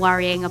 no more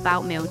worrying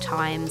about meal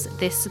times.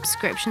 This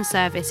subscription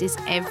service is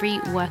every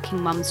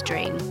working mum's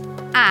dream.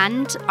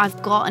 And I've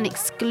got an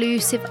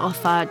exclusive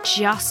offer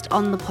just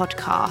on the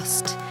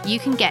podcast. You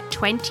can get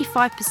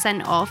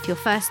 25% off your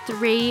first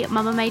 3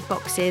 Mama Made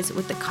boxes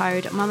with the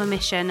code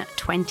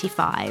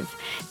MamaMission25.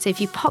 So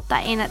if you pop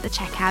that in at the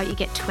checkout, you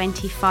get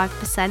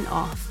 25%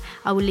 off.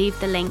 I will leave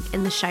the link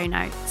in the show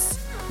notes.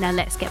 Now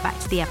let's get back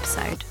to the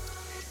episode.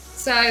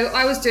 So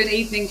I was doing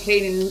evening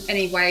cleaning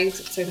anyway.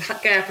 So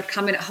Gareth would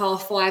come in at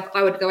 5:30.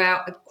 I would go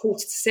out at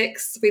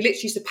 5:45. We literally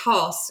used to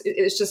pass.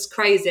 It was just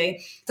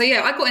crazy. So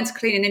yeah, I got into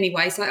cleaning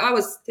anyway. So I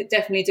was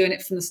definitely doing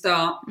it from the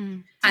start.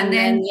 And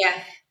then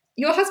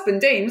your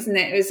husband, Dean, wasn't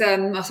it? It was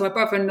so my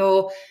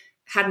brother-in-law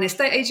had an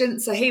estate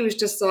agent. So he was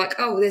just like,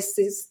 oh, this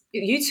is,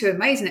 you two are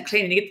amazing at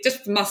cleaning.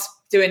 Just from us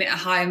doing it at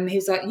home. He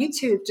was like, you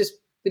two just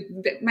would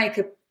make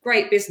a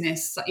great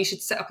business. Like you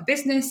should set up a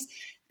business.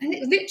 And it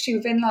was literally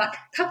within like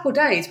a couple of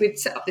days, we'd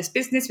set up this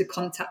business. We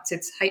contacted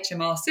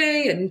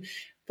HMRC and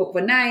put the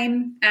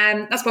name.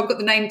 And that's why I've got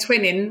the name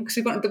Twinning, because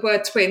we wanted the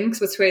word twin,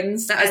 because we're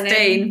twins. That was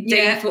Dean.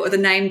 Dean thought of the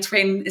name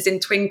Twin as in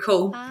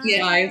twinkle.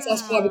 Yeah, so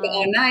that's why we got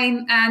our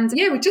name. And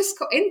yeah, we just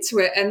got into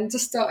it and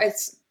just started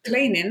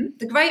cleaning.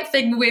 The great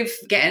thing with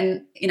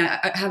getting,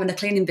 having a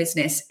cleaning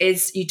business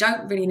is you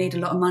don't really need a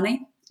lot of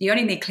money. You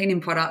only need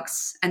cleaning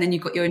products and then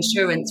you've got your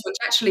insurance, which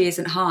actually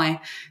isn't high.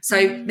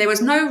 So there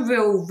was no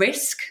real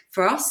risk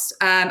for us.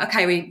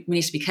 We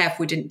need to be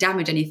careful we didn't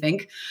damage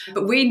anything,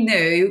 but we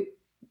knew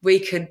we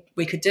could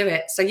do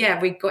it. So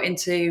yeah, we got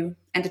into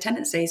end of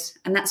tenancies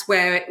and that's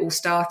where it all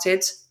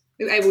started.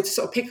 We were able to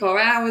sort of pick our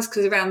hours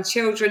because around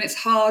children it's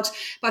hard.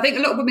 But I think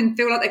a lot of women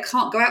feel like they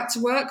can't go out to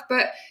work,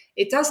 but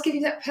it does give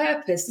you that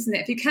purpose, doesn't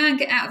it? If you can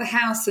get out of the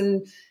house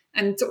and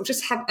sort of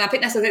just have, I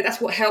think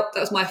that's what helped. That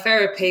was my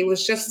therapy,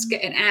 was just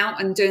getting out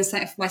and doing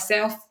something for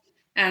myself.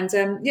 And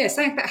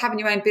something about having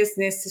your own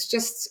business is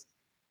just,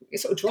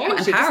 it sort of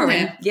drives you, doesn't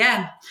it?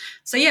 Yeah.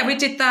 So yeah, we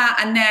did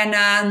that. And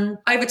then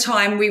over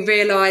time we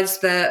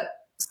realised that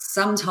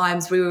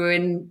sometimes we were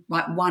in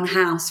like one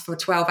house for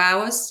 12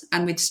 hours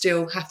and we'd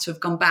still have to have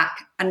gone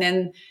back. And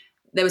then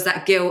there was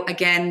that guilt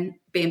again,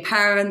 being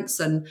parents,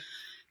 and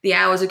the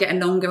hours are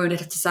getting longer. We'd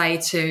have to say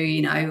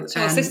to,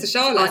 our sister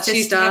Charlotte, she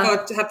used to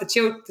have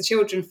the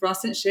children for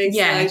us, didn't she?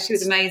 Yeah. So she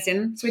was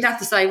amazing. So we'd have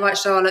to say, right,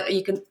 Charlotte,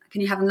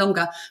 can you have them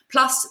longer?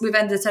 Plus, with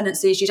end of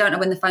tenancies, you don't know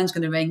when the phone's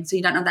going to ring, so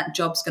you don't know that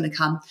job's going to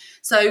come.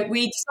 So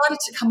we decided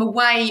to come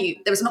away.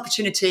 There was an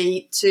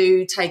opportunity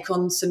to take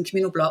on some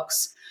communal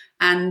blocks.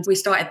 And we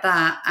started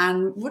that,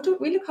 and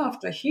we look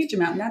after a huge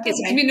amount now.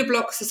 Yes, communal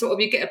blocks are sort of,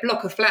 you get a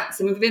block of flats,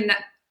 and within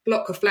that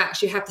block of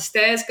flats, you have the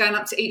stairs going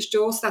up to each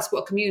door. So that's what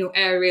a communal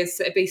area is.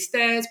 So it'd be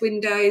stairs,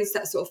 windows,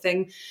 that sort of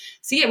thing.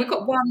 So yeah, we've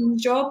got one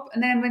job,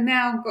 and then we've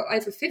now got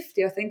over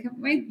 50, I think,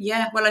 haven't we?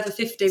 Yeah, well over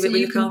 50 So that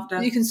we look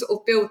after. You can sort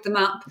of build them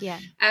up. Yeah.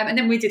 And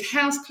then we did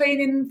house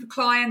cleaning for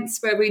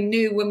clients where we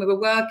knew when we were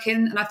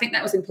working. And I think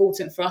that was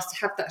important for us to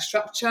have that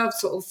structure of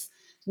sort of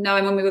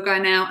knowing when we were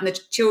going out, and the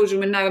children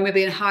would know when we were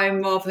being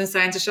home, rather than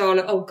saying to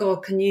Charlotte, oh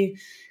God, can you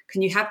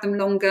have them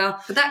longer?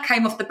 But that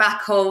came off the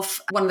back of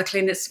one of the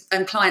cleaners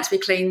and clients we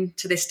clean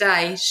to this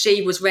day.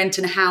 She was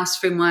renting a house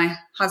through my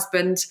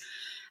husband,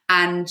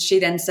 and she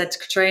then said to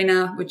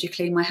Katrina, would you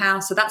clean my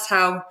house? So that's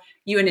how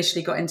you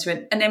initially got into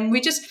it. And then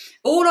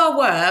all our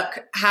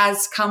work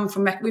has come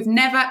from, we've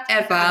never,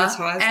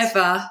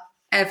 ever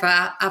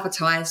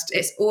advertised.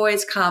 It's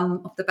always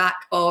come off the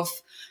back of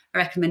a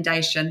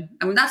recommendation.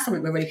 I mean, that's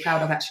something we're really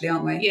proud of, actually,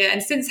 aren't we? Yeah,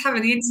 and since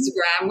having the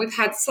Instagram, we've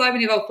had so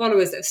many of our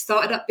followers that have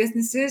started up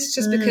businesses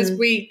just because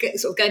we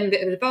sort of gave them a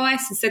bit of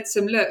advice and said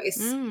to them, look,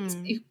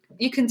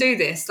 you can do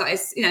this. Like,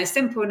 it's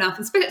simple enough.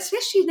 And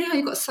especially now,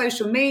 you've got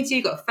social media,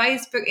 you've got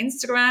Facebook,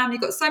 Instagram,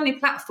 you've got so many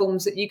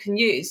platforms that you can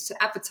use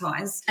to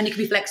advertise. And you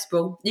can be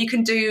flexible. You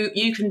can do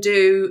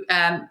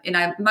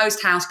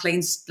most house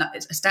cleans, like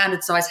a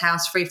standard size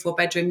house, 3-4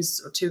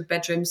 bedrooms or 2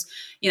 bedrooms.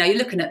 You're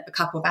looking at a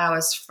couple of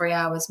hours, 3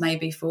 hours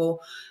maybe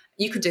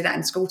you could do that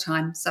in school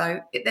time.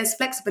 So there's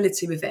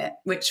flexibility with it,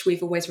 which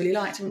we've always really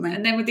liked, haven't we?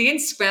 And then with the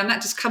Instagram,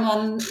 that just come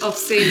on,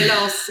 obviously, the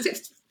last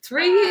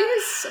 3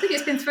 years? I think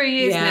it's been 3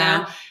 years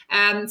now.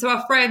 So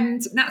our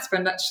friend, Nat's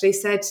friend, actually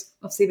said,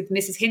 obviously with the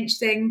Mrs. Hinch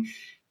thing,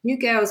 you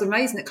girls are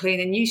amazing at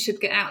cleaning, you should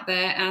get out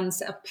there and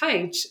set up a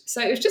page.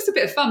 So it was just a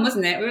bit of fun,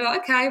 wasn't it? We were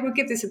like, okay, we'll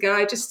give this a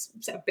go,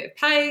 just set up a bit of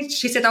page.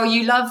 She said, oh,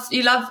 you love,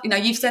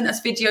 you've sent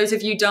us videos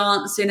of you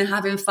dancing and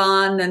having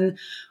fun, and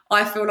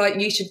I feel like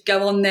you should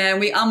go on there. And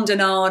we ummed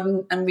and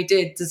ahed, and we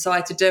did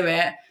decide to do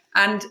it.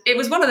 And it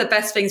was one of the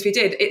best things we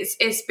did.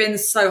 It's been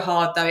so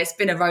hard, though. It's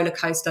been a roller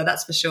coaster,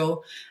 that's for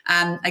sure.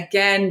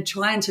 Again,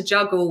 trying to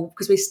juggle,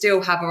 because we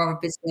still have our other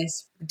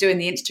business, doing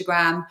the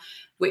Instagram,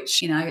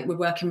 which, we're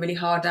working really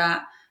hard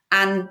at,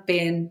 and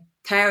being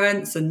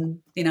parents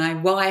and,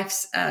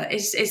 wives.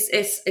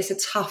 It's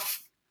a tough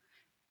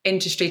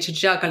industry to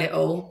juggle it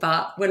all,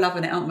 but we're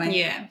loving it, aren't we?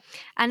 Yeah.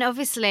 And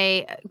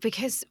obviously,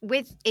 because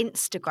with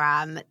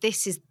Instagram,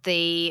 this is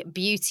the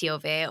beauty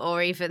of it,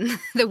 or even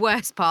the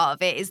worst part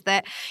of it, is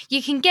that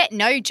you can get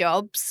no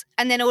jobs,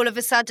 and then all of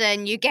a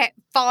sudden you get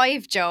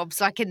 5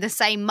 jobs like in the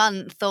same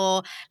month,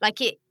 or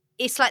like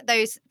it's like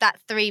that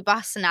 3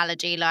 bus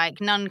analogy, like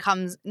none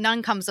comes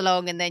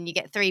along, and then you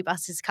get 3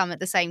 buses come at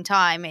the same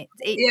time.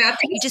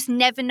 You just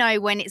never know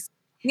when it's.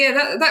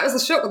 Yeah, that was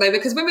a shock though,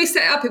 because when we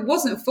set it up, it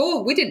wasn't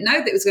we didn't know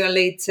that it was going to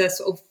lead to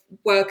sort of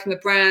working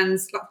with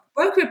brands like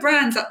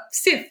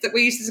Cif that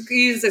we used to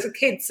use as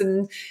kids,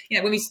 and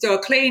when we used to do our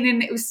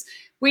cleaning,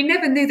 we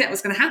never knew that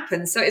was going to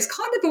happen. So it's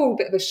kind of all a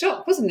bit of a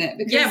shock, wasn't it?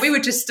 Because we were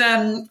just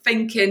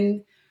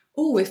thinking,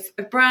 oh, if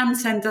a brand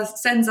sends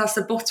us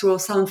a bottle or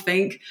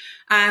something,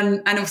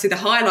 and obviously the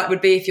highlight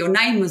would be if your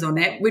name was on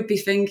it, we'd be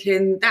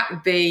thinking that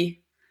would be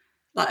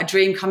like a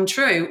dream come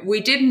true. We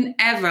didn't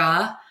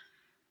ever.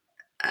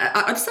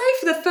 I'd say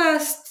for the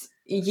first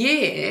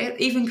year,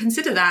 even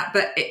consider that.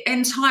 But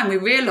in time, we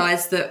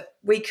realised that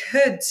we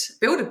could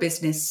build a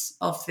business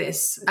of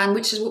this, and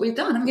which is what we've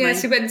done, haven't we?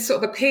 So we went to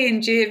sort of a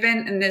P&G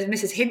event, and there's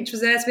Mrs. Hinch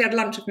was there, so we had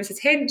lunch with Mrs.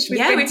 Hinch. We've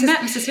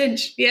met Mrs.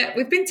 Hinch. Yeah,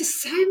 we've been to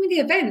so many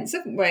events,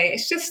 haven't we?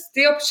 It's just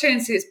the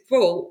opportunity it's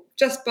brought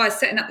just by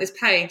setting up this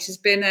page has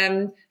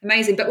been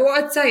amazing. But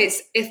what I'd say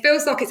is it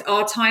feels like it's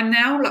our time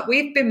now. Like,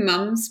 we've been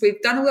mums,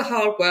 we've done all the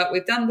hard work,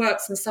 we've done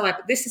works on the side,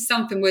 but this is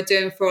something we're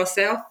doing for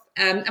ourselves.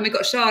 And we've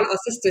got Charlotte, our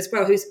sister, as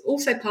well, who's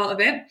also part of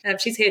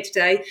it. She's here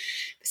today.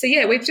 So,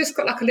 yeah, we've just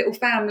got like a little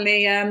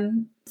family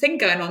thing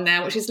going on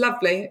now, which is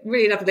lovely,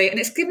 really lovely. And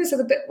it's given us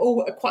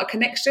quite a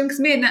connection,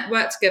 because me and Nat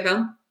work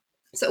together.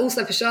 So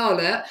also for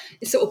Charlotte,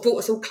 it sort of brought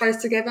us all close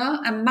together.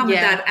 And Mum and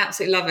Dad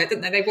absolutely love it,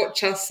 don't they? They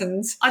watch us.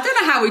 And I don't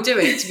know how we do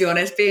it, to be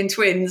honest, being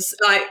twins.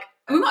 Like,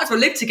 we might as well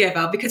live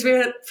together, because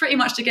we're pretty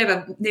much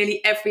together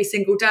nearly every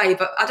single day.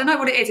 But I don't know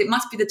what it is. It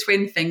must be the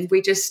twin thing.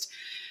 We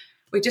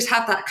just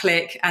have that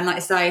click, and like I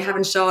say,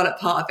 having Charlotte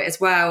part of it as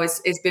well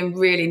has been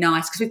really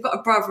nice, because we've got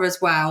a brother as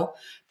well,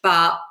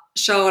 but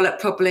Charlotte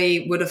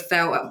probably would have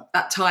felt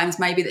at times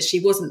maybe that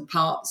she wasn't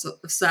part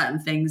of certain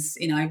things,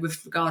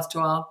 with regards to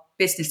our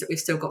business that we've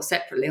still got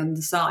separately on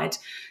the side.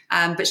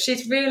 But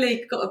she's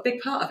really got a big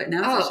part of it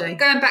now, hasn't she?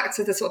 Going back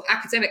to the sort of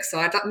academic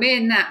side, like me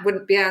and Nat we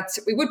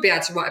would be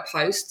able to write a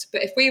post,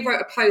 but if we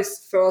wrote a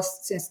post for our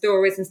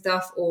stories and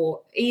stuff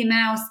or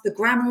emails, the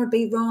grammar would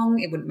be wrong,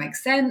 it wouldn't make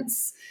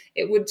sense.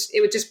 It would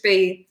just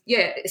be,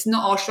 it's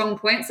not our strong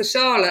point. So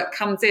Charlotte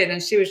comes in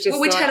and she was just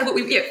we tell her what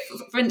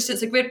for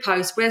instance, a grid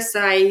post, we'll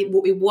say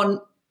what we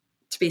want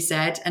to be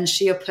said, and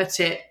she'll put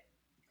it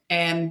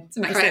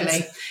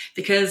correctly.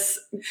 Because,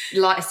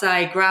 like I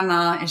say,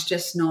 grammar is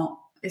just not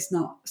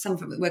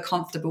something that we're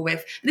comfortable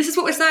with. And this is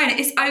what we're saying.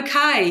 It's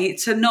okay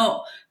to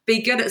not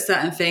be good at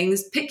certain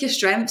things. Pick your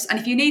strengths, and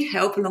if you need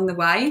help along the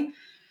way,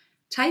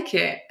 take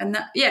it. And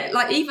that,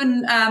 like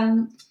even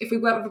if we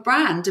work with a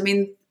brand, I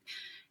mean,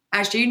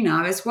 as you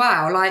know as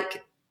well,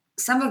 like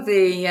some of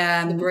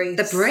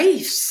the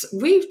briefs,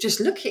 we just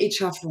look at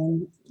each other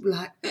and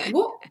like,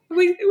 what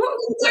we do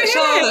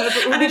Charlotte,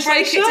 here? but And we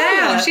break it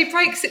down. She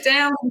breaks it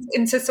down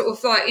into sort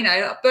of like,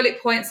 like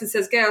bullet points and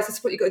says, girls, this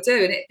is what you've got to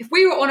do. And if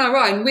we were on our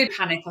own, we'd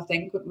panic, I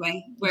think, wouldn't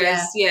we?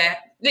 Whereas,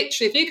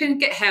 literally, if you can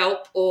get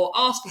help or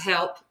ask for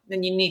help,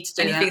 then you need to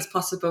do anything's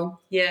possible.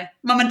 Yeah.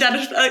 Mum and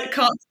Dad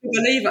can't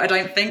believe it, I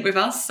don't think, with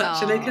us,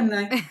 actually, can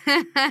they?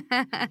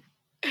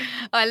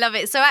 I love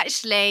it. So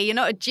actually, you're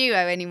not a duo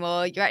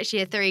anymore. You're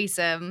actually a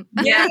threesome.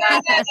 Yeah.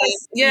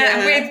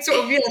 And we're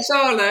sort of,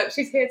 Charlotte,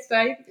 she's here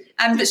today.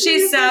 But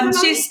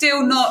she's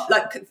still not,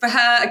 like, for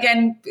her,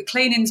 again,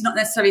 cleaning's not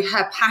necessarily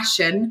her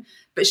passion,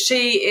 but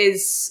she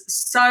is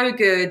so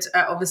good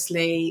at,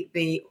 obviously,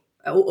 the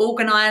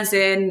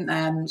organising.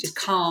 She's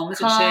calm,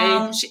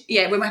 isn't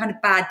she? When we're having a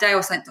bad day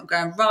or something's not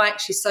going right,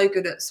 she's so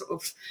good at sort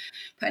of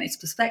putting it into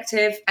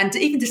perspective. And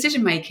even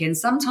decision making,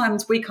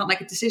 sometimes we can't make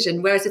a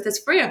decision, whereas if there's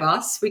 3 of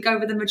us, we go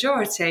with the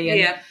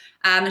majority.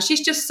 And she's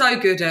just so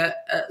good at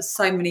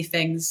so many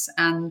things,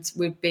 and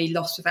we'd be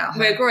lost without her.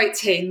 We're a great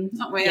team,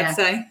 aren't we, I'd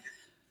say?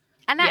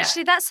 And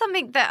actually, that's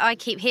something that I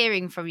keep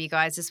hearing from you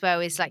guys as well,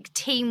 is like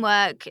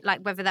teamwork,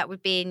 like whether that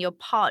would be in your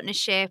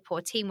partnership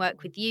or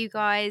teamwork with you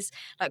guys,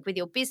 like with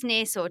your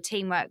business, or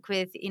teamwork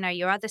with,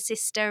 your other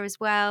sister as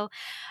well.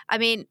 I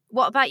mean,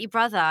 what about your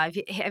brother?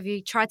 Have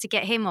you tried to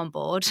get him on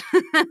board?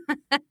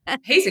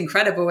 He's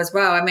incredible as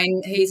well. I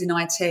mean, he's in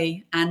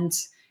IT, and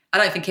I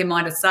don't think he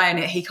minded saying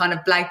it. He kind of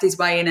blagged his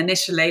way in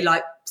initially,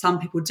 like some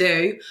people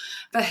do,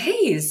 but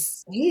he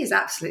is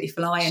absolutely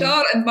flying.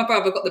 Charlotte and my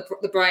brother got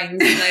the brains.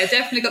 They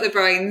definitely got the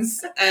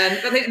brains.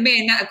 I think me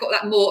and Nat have got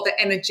that more, the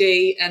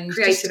energy and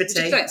creativity.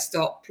 Just don't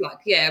stop. Like,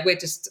 we're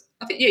just.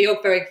 I think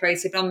you're very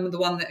creative. I'm the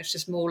one that's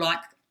just more like.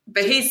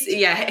 But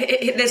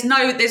there's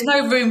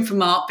no room for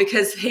Mark,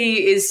 because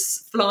he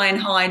is flying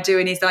high,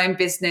 doing his own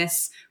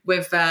business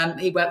with.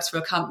 He works for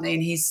a company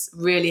and he's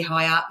really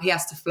high up. He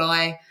has to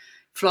fly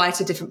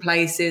to different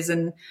places,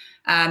 and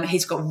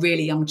he's got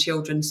really young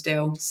children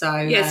still. So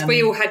yes,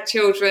 we all had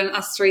children,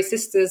 us 3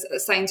 sisters, at the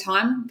same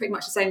time, pretty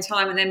much the same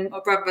time, and then my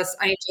brother's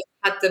only just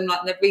had them like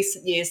in the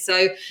recent years.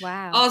 So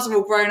ours are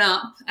all grown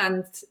up,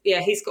 and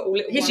he's got all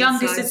little. His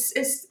ones, youngest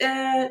is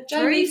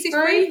Jamie,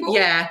 3, 4.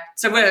 Yeah,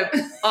 so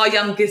our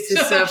youngest is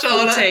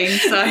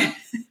 14.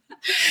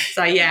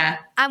 So yeah.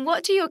 And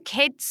what do your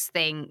kids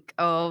think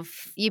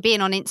of you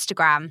being on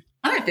Instagram?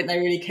 I don't think they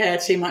really care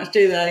too much,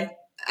 do they?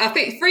 I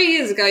think 3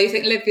 years ago, you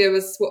think Olivia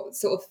was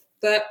sort of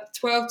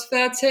 12 to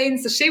 13.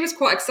 So she was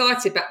quite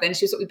excited back then.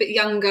 She was sort of a bit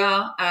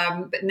younger.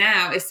 But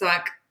now it's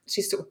like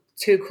she's sort of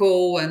too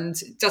cool and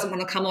doesn't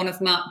want to come on as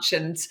much,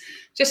 and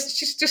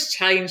just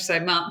changed so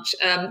much.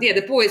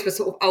 The boys were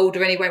sort of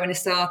older anyway when it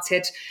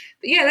started.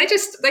 But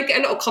they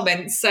get a lot of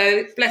comments.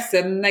 So bless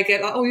them. They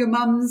get like, oh, your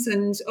mums,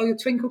 and oh, your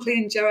twinkle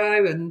clean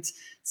Joe. And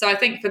so I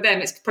think for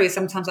them, it's probably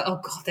sometimes like, oh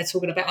God, they're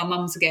talking about our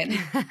mums again.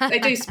 They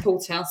do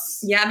support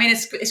us. Yeah, I mean,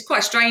 it's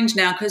quite strange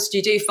now, because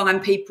you do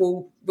find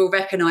people will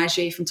recognise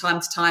you from time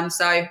to time.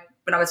 So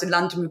when I was in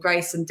London with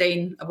Grace and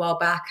Dean a while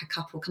back, a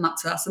couple come up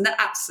to us, and they're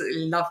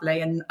absolutely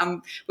lovely. And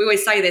we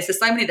always say this, there's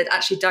so many that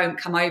actually don't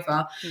come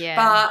over. Yeah.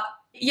 But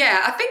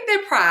I think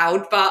they're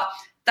proud, but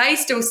they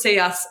still see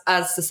us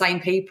as the same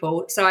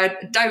people. So I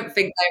don't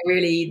think they're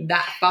really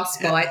that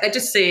fussed by it. They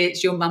just see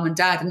it's your mum and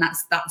dad, and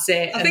that's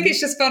it. I think it's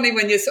just funny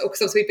when you're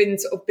because we've been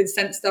been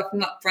sent stuff from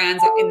like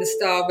brands like In the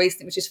Style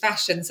recently, which is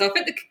fashion. So I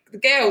think the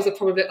girls are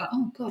probably like,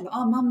 oh God,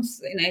 our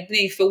mums,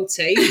 nearly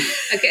 40,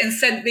 are getting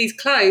sent these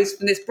clothes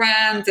from this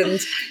brand, and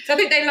so I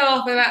think they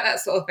laugh about that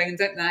sort of thing,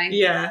 don't they?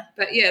 Yeah.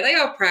 But they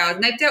are proud,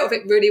 and they've dealt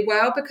with it really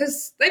well,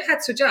 because they've had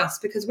to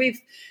adjust, because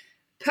we've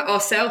put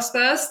ourselves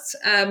first,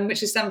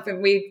 which is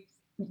something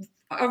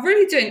I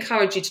really do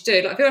encourage you to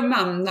do. Like, if you're a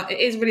mum, like, it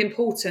is really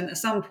important at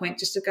some point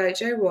just to go,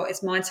 do you know what,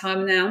 it's my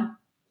time now.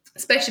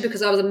 Especially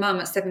because I was a mum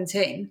at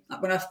 17.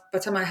 Like, by the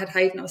time I had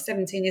Hayden, I was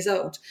 17 years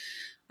old.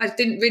 I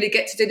didn't really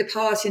get to do the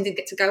party and didn't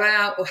get to go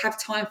out or have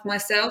time for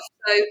myself.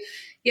 So,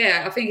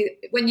 I think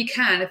when you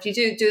can, if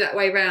you do that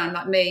way around,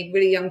 like me,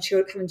 really young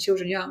children, having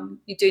children young,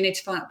 you do need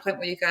to find a point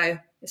where you go,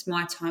 it's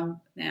my time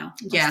now.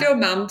 I'm still a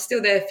mum,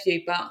 still there for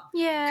you, but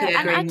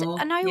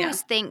and I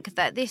always think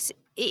that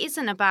it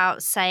isn't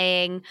about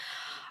saying,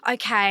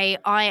 okay,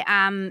 I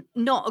am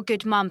not a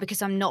good mum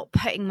because I'm not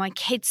putting my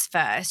kids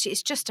first.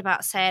 It's just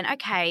about saying,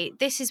 okay,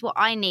 this is what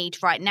I need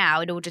right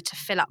now in order to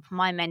fill up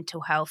my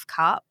mental health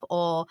cup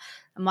or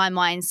my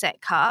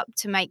mindset cup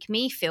to make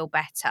me feel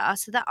better,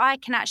 so that I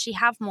can actually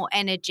have more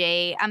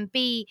energy and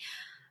be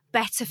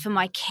better for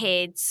my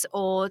kids,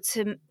 or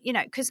to,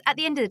 because at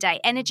the end of the day,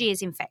 energy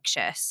is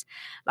infectious.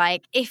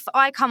 Like, if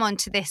I come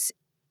onto this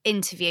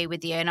interview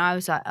with you and I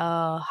was like,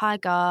 oh, hi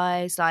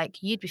guys,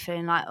 like you'd be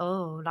feeling like,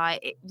 oh,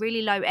 like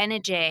really low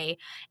energy.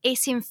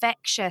 It's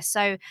infectious.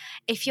 So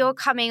if you're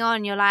coming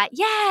on, you're like,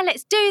 yeah,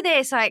 let's do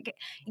this. Like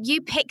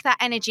you pick that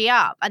energy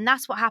up. And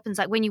that's what happens.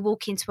 Like when you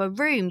walk into a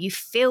room, you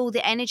feel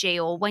the energy,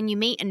 or when you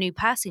meet a new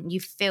person, you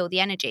feel the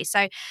energy.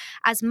 So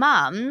as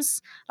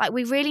mums, like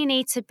we really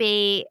need to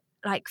be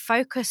like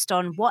focused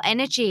on what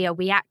energy are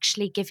we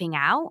actually giving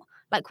out.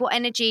 Like what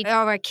energy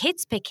are our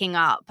kids picking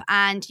up?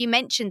 And you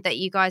mentioned that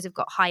you guys have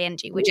got high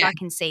energy, which I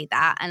can see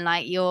that. And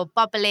like you're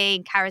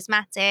bubbly,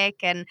 charismatic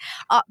and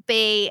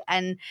upbeat.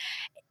 And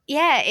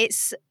yeah,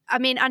 I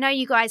mean, I know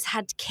you guys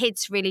had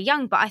kids really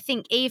young, but I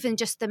think even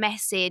just the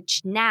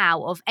message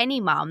now of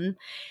any mum,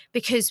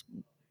 because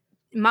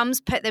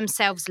mums put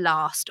themselves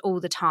last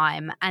all the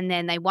time and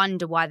then they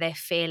wonder why they're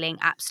feeling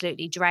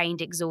absolutely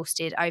drained,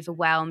 exhausted,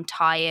 overwhelmed,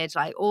 tired,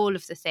 like all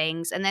of the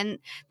things. And then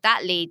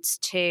that leads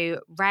to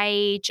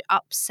rage,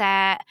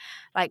 upset,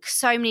 like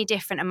so many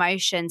different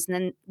emotions. And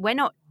then we're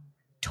not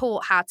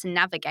taught how to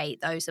navigate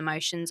those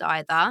emotions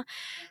either.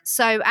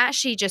 So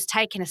actually just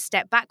taking a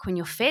step back when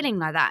you're feeling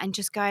like that and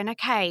just going,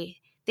 okay,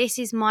 this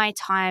is my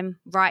time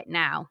right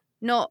now.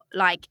 Not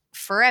like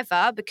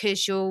forever,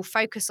 because you'll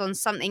focus on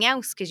something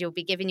else because you'll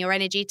be giving your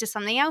energy to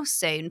something else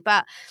soon.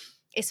 But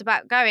it's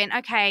about going,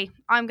 okay,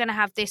 I'm going to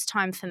have this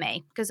time for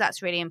me, because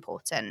that's really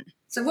important.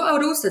 So what I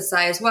would also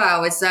say as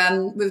well is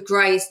with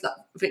Grace,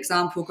 for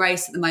example,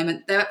 Grace at the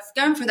moment, they're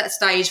going through that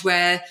stage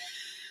where,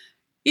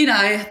 you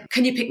know,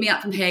 can you pick me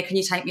up from here? Can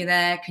you take me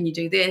there? Can you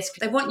do this?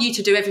 They want you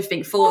to do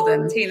everything for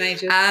them.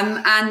 Teenagers.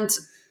 And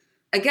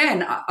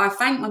again, I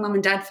thank my mum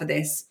and dad for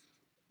this.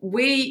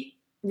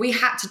 We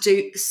had to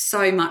do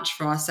so much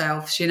for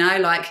ourselves, you know,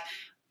 like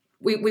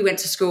we went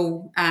to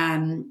school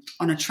on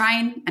a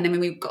train, and then when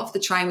we got off the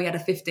train, we had a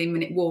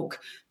 15-minute walk.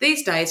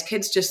 These days,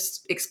 kids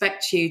just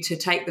expect you to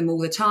take them all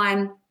the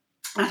time.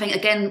 And I think,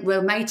 again,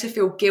 we're made to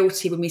feel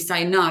guilty when we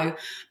say no,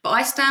 but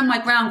I stand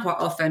my ground quite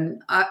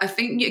often. I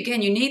think,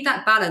 again, you need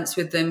that balance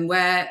with them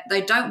where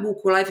they don't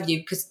walk all over you,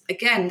 because,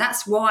 again,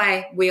 that's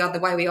why we are the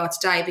way we are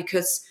today,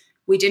 because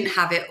we didn't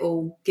have it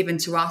all given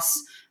to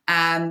us.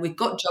 We've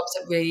got jobs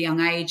at really young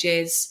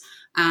ages,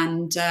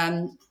 and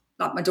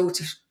like my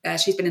daughter,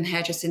 she's been in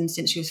hairdressing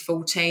since she was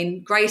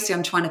 14. Gracie,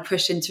 I'm trying to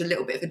push into a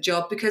little bit of a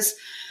job because,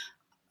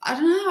 I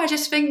don't know, I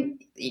just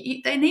think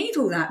they need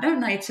all that,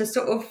 don't they, to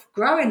sort of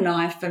grow in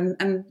life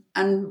and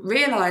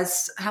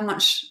realise how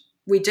much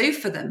we do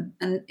for them.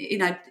 And, you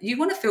know, you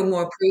want to feel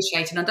more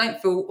appreciated. I don't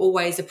feel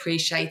always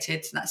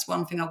appreciated. That's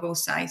one thing I will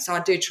say. So I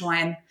do try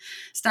and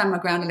stand my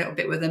ground a little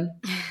bit with them.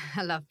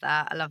 I love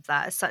that. I love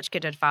that. It's such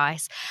good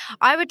advice.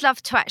 I would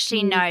love to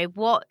actually know,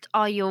 what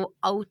are your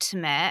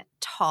ultimate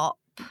top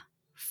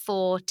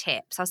 4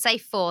 tips? I'll say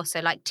 4, so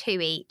like 2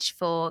 each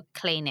for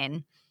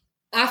cleaning.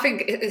 I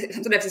think, I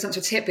don't know if it's not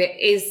a tip, it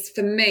is,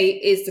 for me,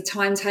 is the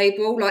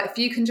timetable. Like if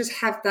you can just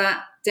have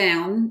that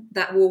down,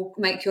 that will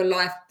make your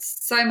life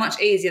so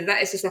much easier.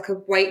 That is just like a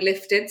weight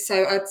lifted.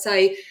 So I'd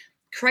say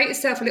create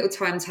yourself a little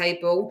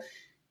timetable.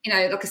 You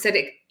know, like I said,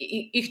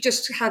 you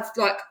just have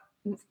like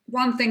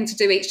one thing to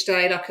do each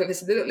day, like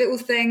it's a little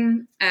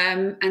thing,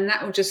 and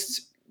that will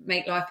just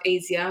make life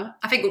easier.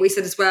 I think what we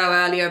said as well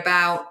earlier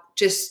about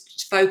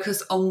just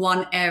focus on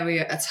one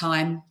area at a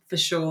time, for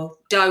sure.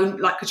 Don't,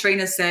 like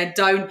Katrina said,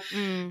 don't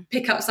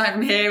pick up something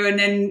from here and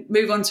then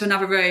move on to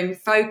another room.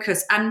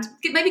 Focus and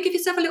maybe give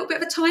yourself a little bit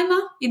of a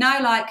timer, you know,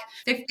 like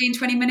 15,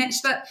 20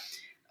 minutes. But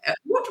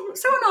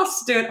someone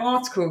asked to do an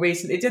article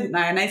recently, didn't they?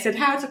 And they said,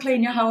 how to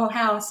clean your whole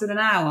house in an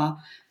hour.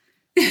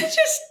 You're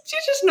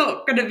just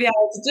not going to be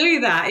able to do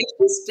that.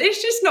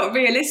 It's just not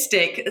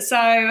realistic.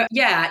 So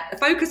yeah,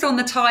 focus on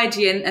the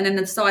tidying and then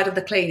the side of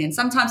the cleaning.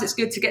 Sometimes it's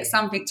good to get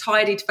something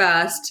tidied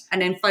first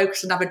and then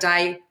focus another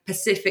day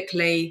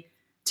specifically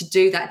to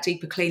do that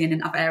deeper cleaning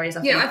in other areas.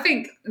 I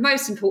think the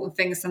most important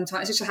thing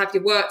sometimes is just to have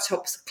your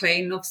worktops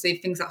clean. Obviously,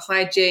 things like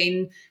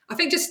hygiene. I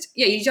think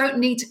you don't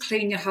need to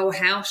clean your whole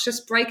house.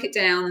 Just break it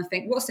down and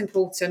think what's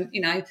important,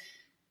 you know.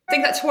 I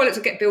think that toilets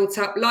will get built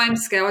up. Lime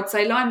scale, I'd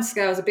say lime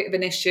scale is a bit of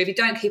an issue if you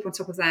don't keep on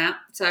top of that.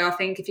 So I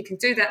think if you can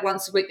do that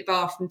once a week, the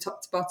bathroom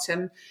top to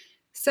bottom.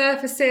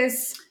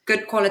 Surfaces.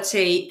 Good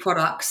quality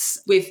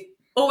products. We've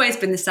always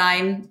been the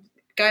same.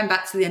 Going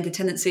back to the end of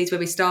tendencies where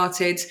we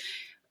started,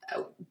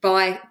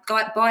 buy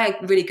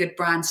really good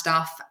brand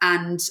stuff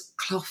and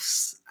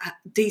cloths,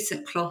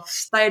 decent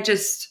cloths. They're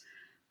just...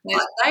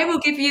 they will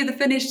give you the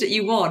finish that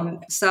you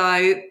want.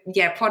 So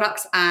yeah,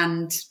 products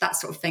and that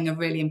sort of thing are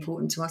really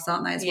important to us,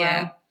 aren't they, as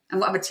well? And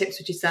what other tips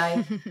would you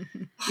say?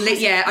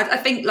 I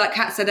think, like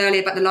Kat said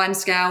earlier about the lime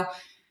scale,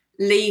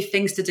 leave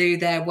things to do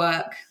their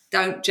work.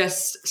 Don't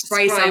just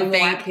spray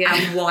something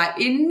and wipe.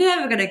 You're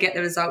never going to get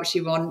the results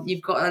you want.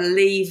 You've got to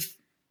leave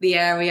the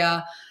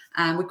area.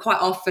 And we quite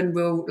often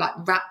will like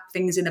wrap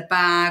things in a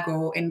bag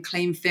or in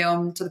cling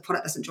film so the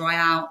product doesn't dry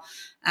out.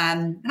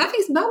 And I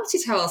think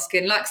it's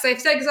multitasking. Like, say,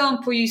 for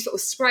example, you sort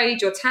of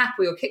sprayed your tap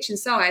or your kitchen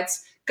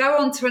sides, go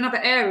on to another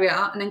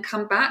area and then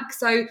come back.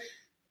 So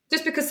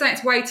just because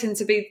something's waiting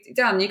to be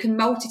done, you can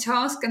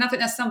multitask. And I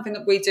think that's something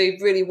that we do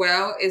really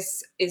well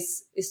is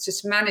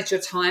just manage your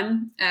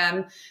time.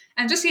 And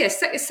just,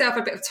 set yourself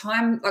a bit of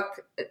time, like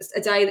a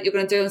day that you're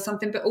going to do on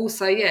something, but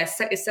also,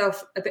 set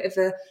yourself a bit of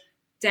a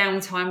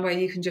downtime where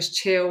you can just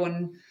chill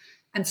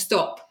and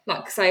stop.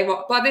 Like say,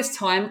 well, by this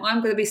time, I'm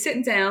going to be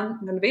sitting down,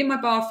 I'm going to be in my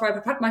bathrobe,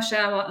 I've had my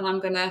shower, and I'm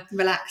going to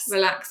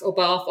relax or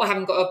bath. I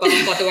haven't got a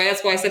bath, by the way,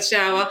 that's why I said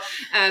shower.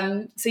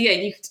 So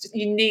you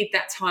need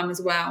that time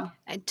as well.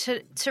 And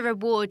to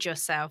reward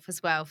yourself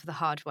as well for the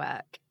hard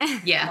work.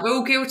 Yeah, we're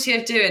all guilty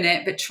of doing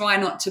it, but try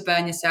not to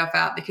burn yourself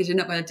out, because you're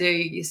not going to do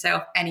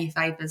yourself any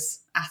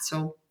favours at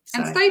all.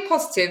 And stay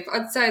positive.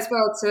 I'd say as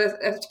well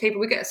to people,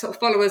 we get sort of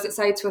followers that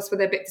say to us when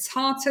they're a bit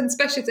disheartened,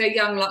 especially if they're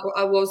young like what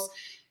I was,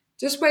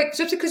 just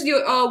because you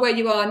are where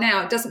you are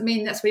now, it doesn't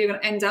mean that's where you're going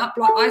to end up.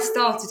 Like I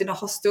started in a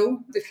hostel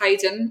with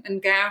Hayden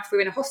and Gareth. We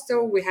were in a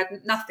hostel. We had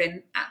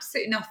nothing,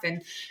 absolutely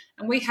nothing.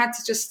 And we had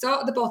to just start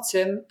at the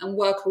bottom and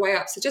work our way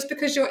up. So just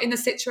because you're in the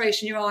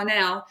situation you are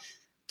now,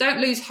 don't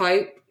lose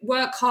hope.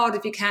 Work hard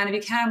if you can. If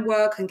you can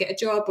work and get a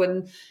job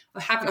and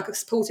have like a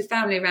supportive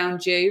family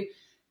around you,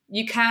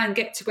 you can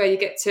get to where you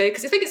get to.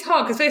 Because I think it's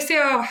hard because they see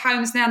our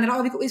homes now and they're like,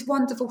 oh, we've got these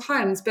wonderful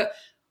homes. But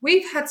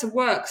we've had to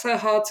work so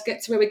hard to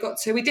get to where we got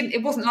to.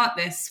 It wasn't like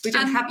this. We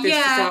didn't have this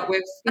to start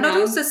with. And I'd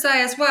also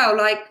say as well,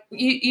 like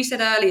you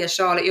said earlier,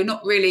 Charlotte, you're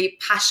not really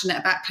passionate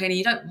about cleaning.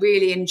 You don't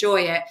really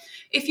enjoy it.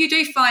 If you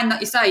do find that,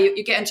 you say,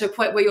 you're getting to a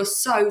point where you're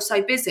so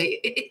busy,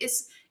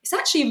 it's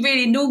actually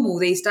really normal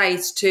these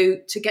days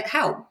to get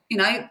help. You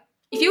know,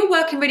 if you're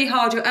working really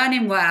hard, you're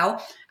earning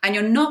well, and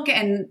you're not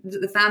getting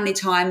the family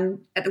time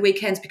at the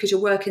weekends because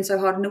you're working so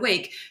hard in the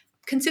week,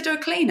 consider a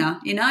cleaner.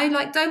 You know,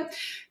 like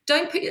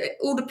don't put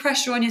all the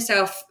pressure on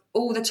yourself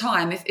all the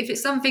time. If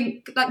it's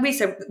something, like we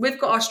said, we've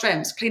got our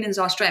strengths, cleaning's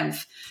our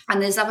strength,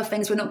 and there's other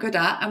things we're not good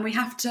at, and we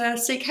have to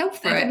seek help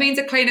for it. It means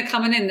a cleaner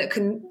coming in that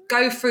can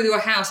go through your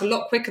house a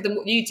lot quicker than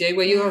what you do,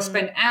 where you'll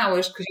spend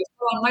hours because you're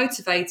so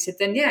unmotivated,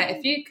 then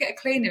if you get a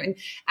cleaner in,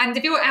 and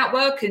if you're out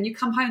working, you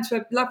come home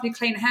to a lovely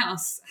clean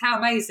house, how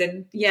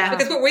amazing. Yeah.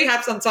 Because what we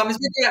have sometimes,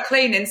 we do our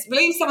cleaning, we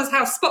leave someone's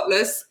house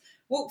spotless,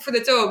 walk through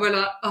the door, and we're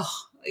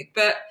like,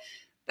 but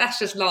that's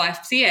just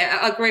life. So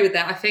I agree with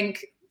that. I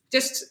think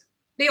just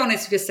be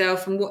honest with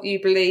yourself and what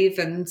you believe,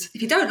 and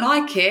if you don't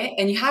like it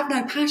and you have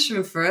no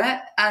passion for it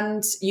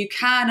and you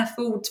can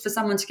afford for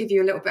someone to give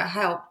you a little bit of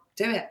help,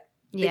 do it.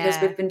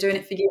 Because we've been doing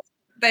it for years.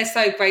 They're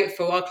so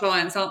grateful, our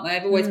clients, aren't they?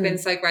 They've always been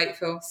so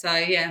grateful. So,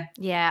 yeah.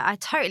 Yeah, I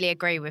totally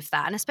agree with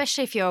that. And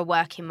especially if you're a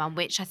working mum,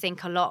 which I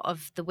think a lot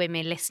of the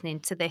women listening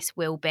to this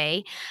will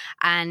be.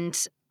 And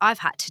I've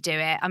had to do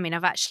it. I mean,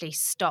 I've actually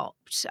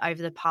stopped over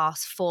the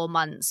past 4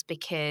 months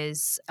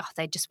because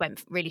they just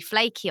went really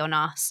flaky on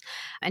us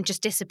and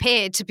just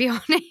disappeared, to be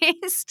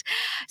honest.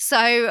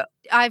 So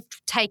I've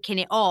taken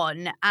it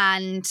on,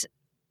 and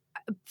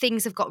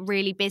things have got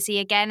really busy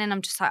again, and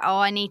I'm just like,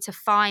 I need to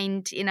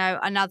find,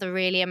 another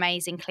really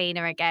amazing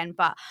cleaner again.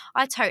 But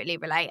I totally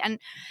relate. And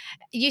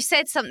you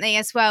said something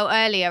as well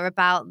earlier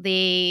about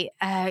the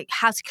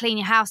how to clean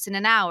your house in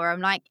an hour. I'm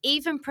like,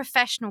 even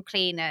professional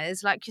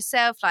cleaners like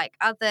yourself, like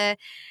other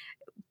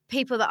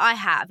people that I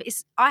have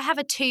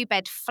a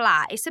 2-bed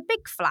flat. It's a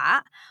big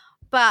flat,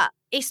 but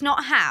it's not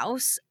a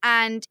house,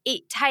 and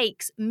it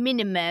takes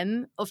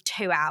minimum of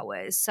 2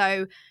 hours.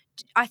 So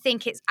I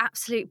think it's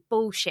absolute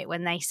bullshit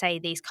when they say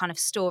these kind of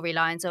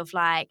storylines of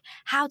like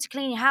how to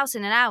clean your house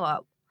in an hour.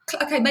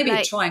 Okay, maybe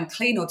try and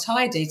clean or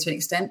tidy to an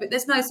extent, but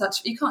there's no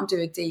such, you can't do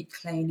a deep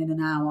clean in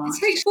an hour. It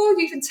takes before you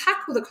even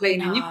tackle the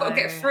cleaning. You've got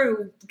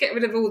to get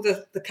rid of all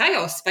the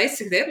chaos,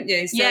 basically, haven't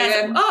you? So,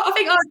 I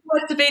think our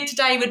advice to be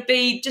today would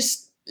be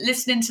just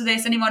listening to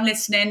this, anyone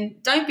listening,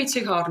 don't be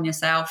too hard on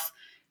yourself.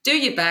 Do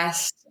your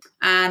best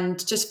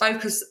and just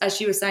focus,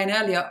 as you were saying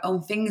earlier,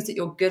 on things that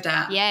you're good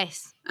at.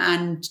 Yes.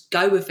 And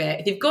go with it.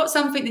 If you've got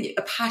something that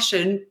a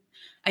passion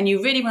and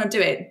you really want to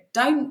do it,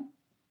 don't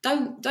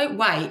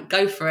wait.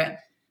 Go for it.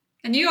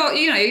 And you are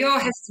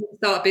hesitant to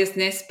start a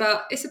business,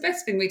 but it's the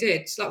best thing we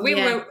did. Like we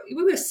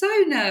were so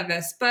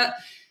nervous, but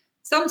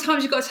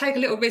sometimes you've got to take a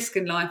little risk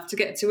in life to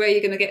get to where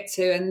you're going to get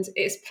to, and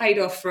it's paid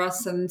off for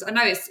us. And I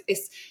know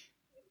it's.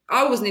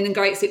 I wasn't in a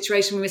great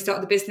situation when we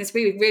started the business.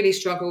 We really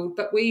struggled,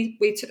 but we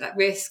took that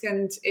risk,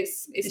 and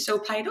it's all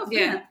paid off.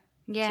 Yeah.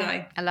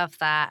 Yeah, I love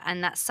that.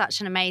 And that's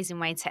such an amazing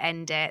way to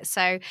end it.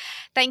 So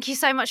thank you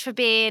so much for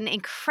being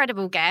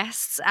incredible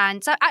guests.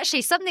 And so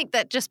actually something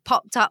that just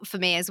popped up for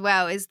me as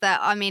well is that,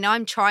 I mean,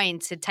 I'm trying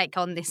to take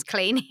on this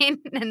cleaning.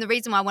 And the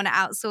reason why I want to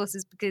outsource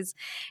is because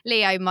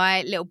Leo,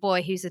 my little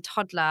boy who's a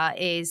toddler,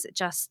 is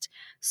just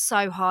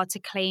so hard to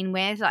clean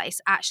with. Like,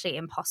 it's actually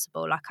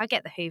impossible. Like, I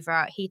get the Hoover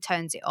out, he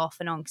turns it off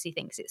and on because he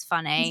thinks it's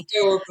funny.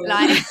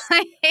 Like,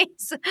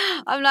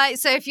 I'm like,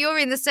 so if you're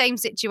in the same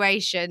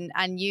situation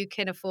and you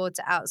can afford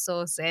to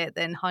outsource it,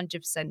 then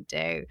 100%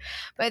 do.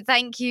 But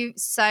thank you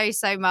so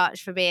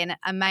much for being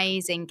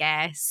amazing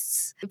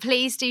guests.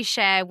 Please do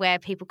share where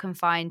people can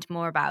find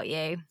more about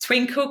you.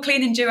 Twinkle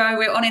Cleaning Duo,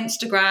 we're on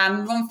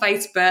Instagram, we're on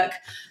Facebook,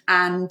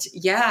 And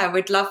yeah,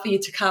 we'd love for you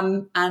to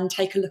come and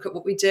take a look at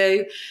what we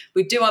do.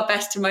 We do our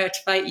best to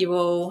motivate you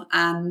all,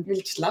 and we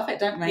just love it,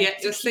 don't we? Yeah,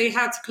 you'll see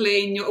how to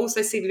clean. You'll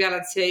also see the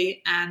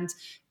reality, and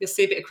you'll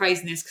see a bit of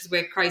craziness because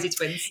we're crazy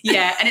twins.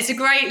 Yeah, and it's a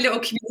great little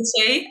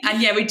community.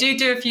 And yeah, we do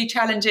a few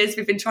challenges.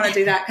 We've been trying to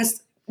do that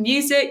because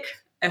music,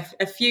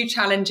 a few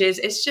challenges.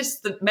 It's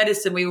just the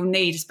medicine we all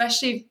need,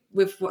 especially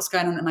with what's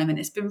going on at the moment.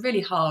 It's been really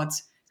hard.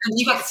 And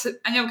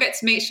you'll get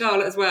to meet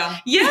Charlotte as well.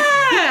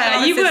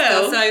 Yeah, you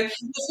will. So that's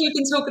what we've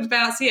been talking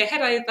about. So yeah, head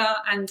over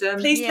and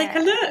please take a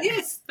look.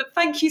 Yes, but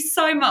thank you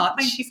so much.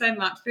 Thank you so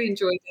much. We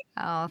enjoyed it.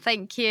 Oh,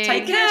 thank you.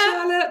 Take care,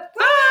 Charlotte.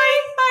 Bye.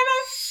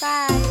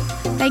 Bye.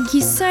 Thank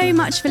you so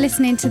much for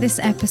listening to this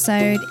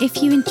episode.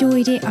 If you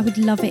enjoyed it, I would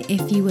love it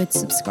if you would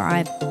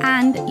subscribe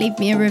and leave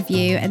me a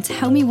review and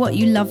tell me what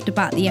you loved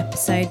about the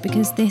episode,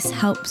 because this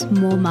helps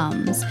more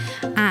mums.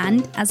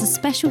 And as a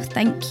special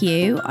thank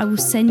you, I will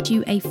send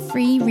you a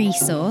free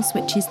resource,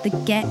 which is the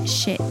Get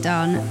Shit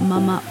Done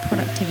Mama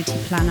Productivity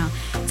Planner,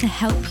 to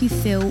help you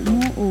feel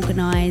more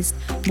organised,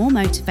 more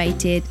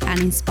motivated and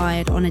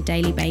inspired on a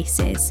daily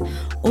basis.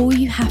 All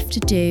you have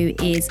to do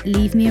is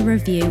leave me a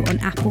review on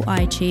Apple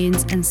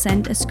iTunes and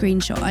send a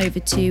screenshot over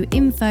to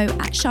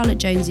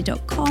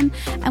info@charlottejonesy.com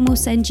and we'll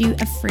send you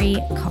a free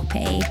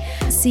copy.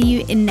 See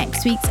you in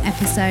next week's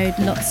episode.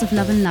 Lots of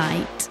love and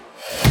light.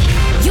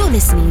 You're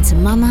listening to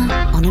Mama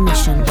on a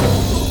Mission.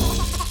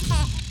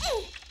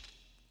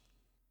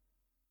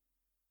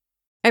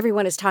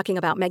 Everyone is talking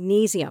about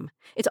magnesium.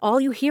 It's all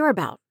you hear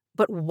about.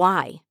 But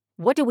why?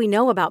 What do we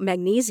know about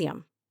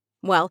magnesium?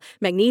 Well,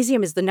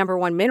 magnesium is the number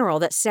one mineral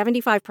that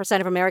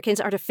 75% of Americans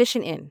are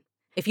deficient in.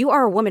 If you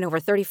are a woman over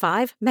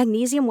 35,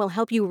 magnesium will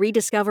help you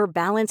rediscover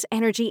balance,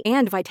 energy,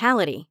 and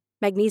vitality.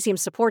 Magnesium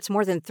supports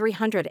more than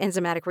 300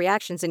 enzymatic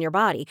reactions in your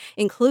body,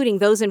 including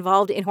those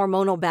involved in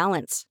hormonal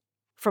balance.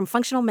 From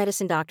functional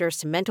medicine doctors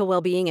to mental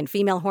well-being and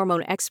female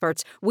hormone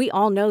experts, we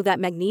all know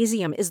that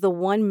magnesium is the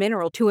one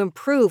mineral to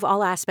improve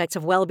all aspects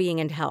of well-being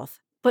and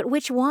health. But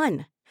which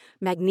one?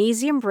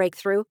 Magnesium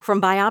Breakthrough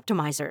from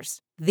Bioptimizers,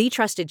 the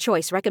trusted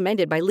choice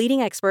recommended by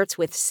leading experts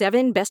with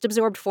 7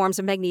 best-absorbed forms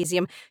of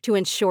magnesium to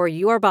ensure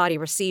your body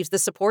receives the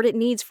support it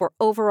needs for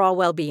overall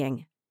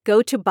well-being.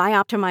 Go to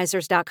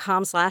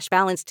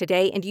bioptimizers.com/balance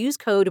today and use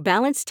code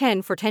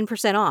BALANCE10 for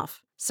 10%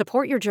 off.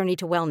 Support your journey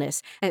to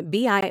wellness at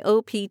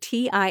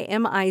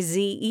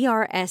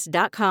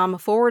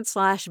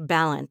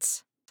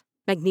bioptimizers.com/balance.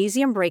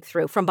 Magnesium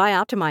Breakthrough from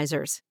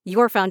Bioptimizers,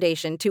 your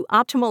foundation to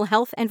optimal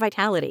health and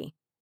vitality.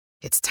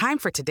 It's time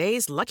for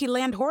today's Lucky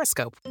Land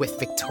horoscope with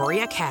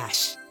Victoria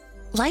Cash.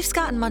 Life's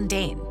gotten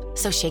mundane,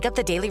 so shake up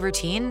the daily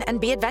routine and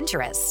be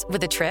adventurous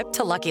with a trip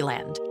to Lucky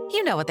Land.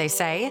 You know what they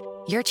say,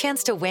 your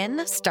chance to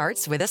win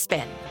starts with a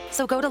spin.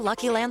 So go to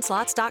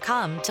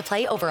LuckyLandSlots.com to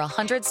play over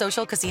 100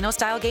 social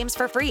casino-style games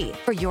for free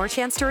for your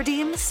chance to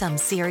redeem some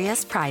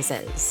serious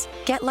prizes.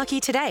 Get lucky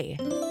today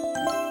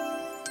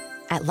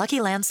at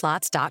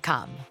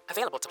LuckyLandSlots.com.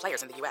 Available to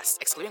players in the U.S.,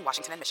 excluding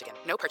Washington and Michigan.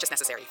 No purchase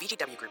necessary.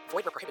 VGW Group.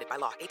 Void where prohibited by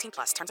law.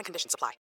 18+. Terms and conditions apply.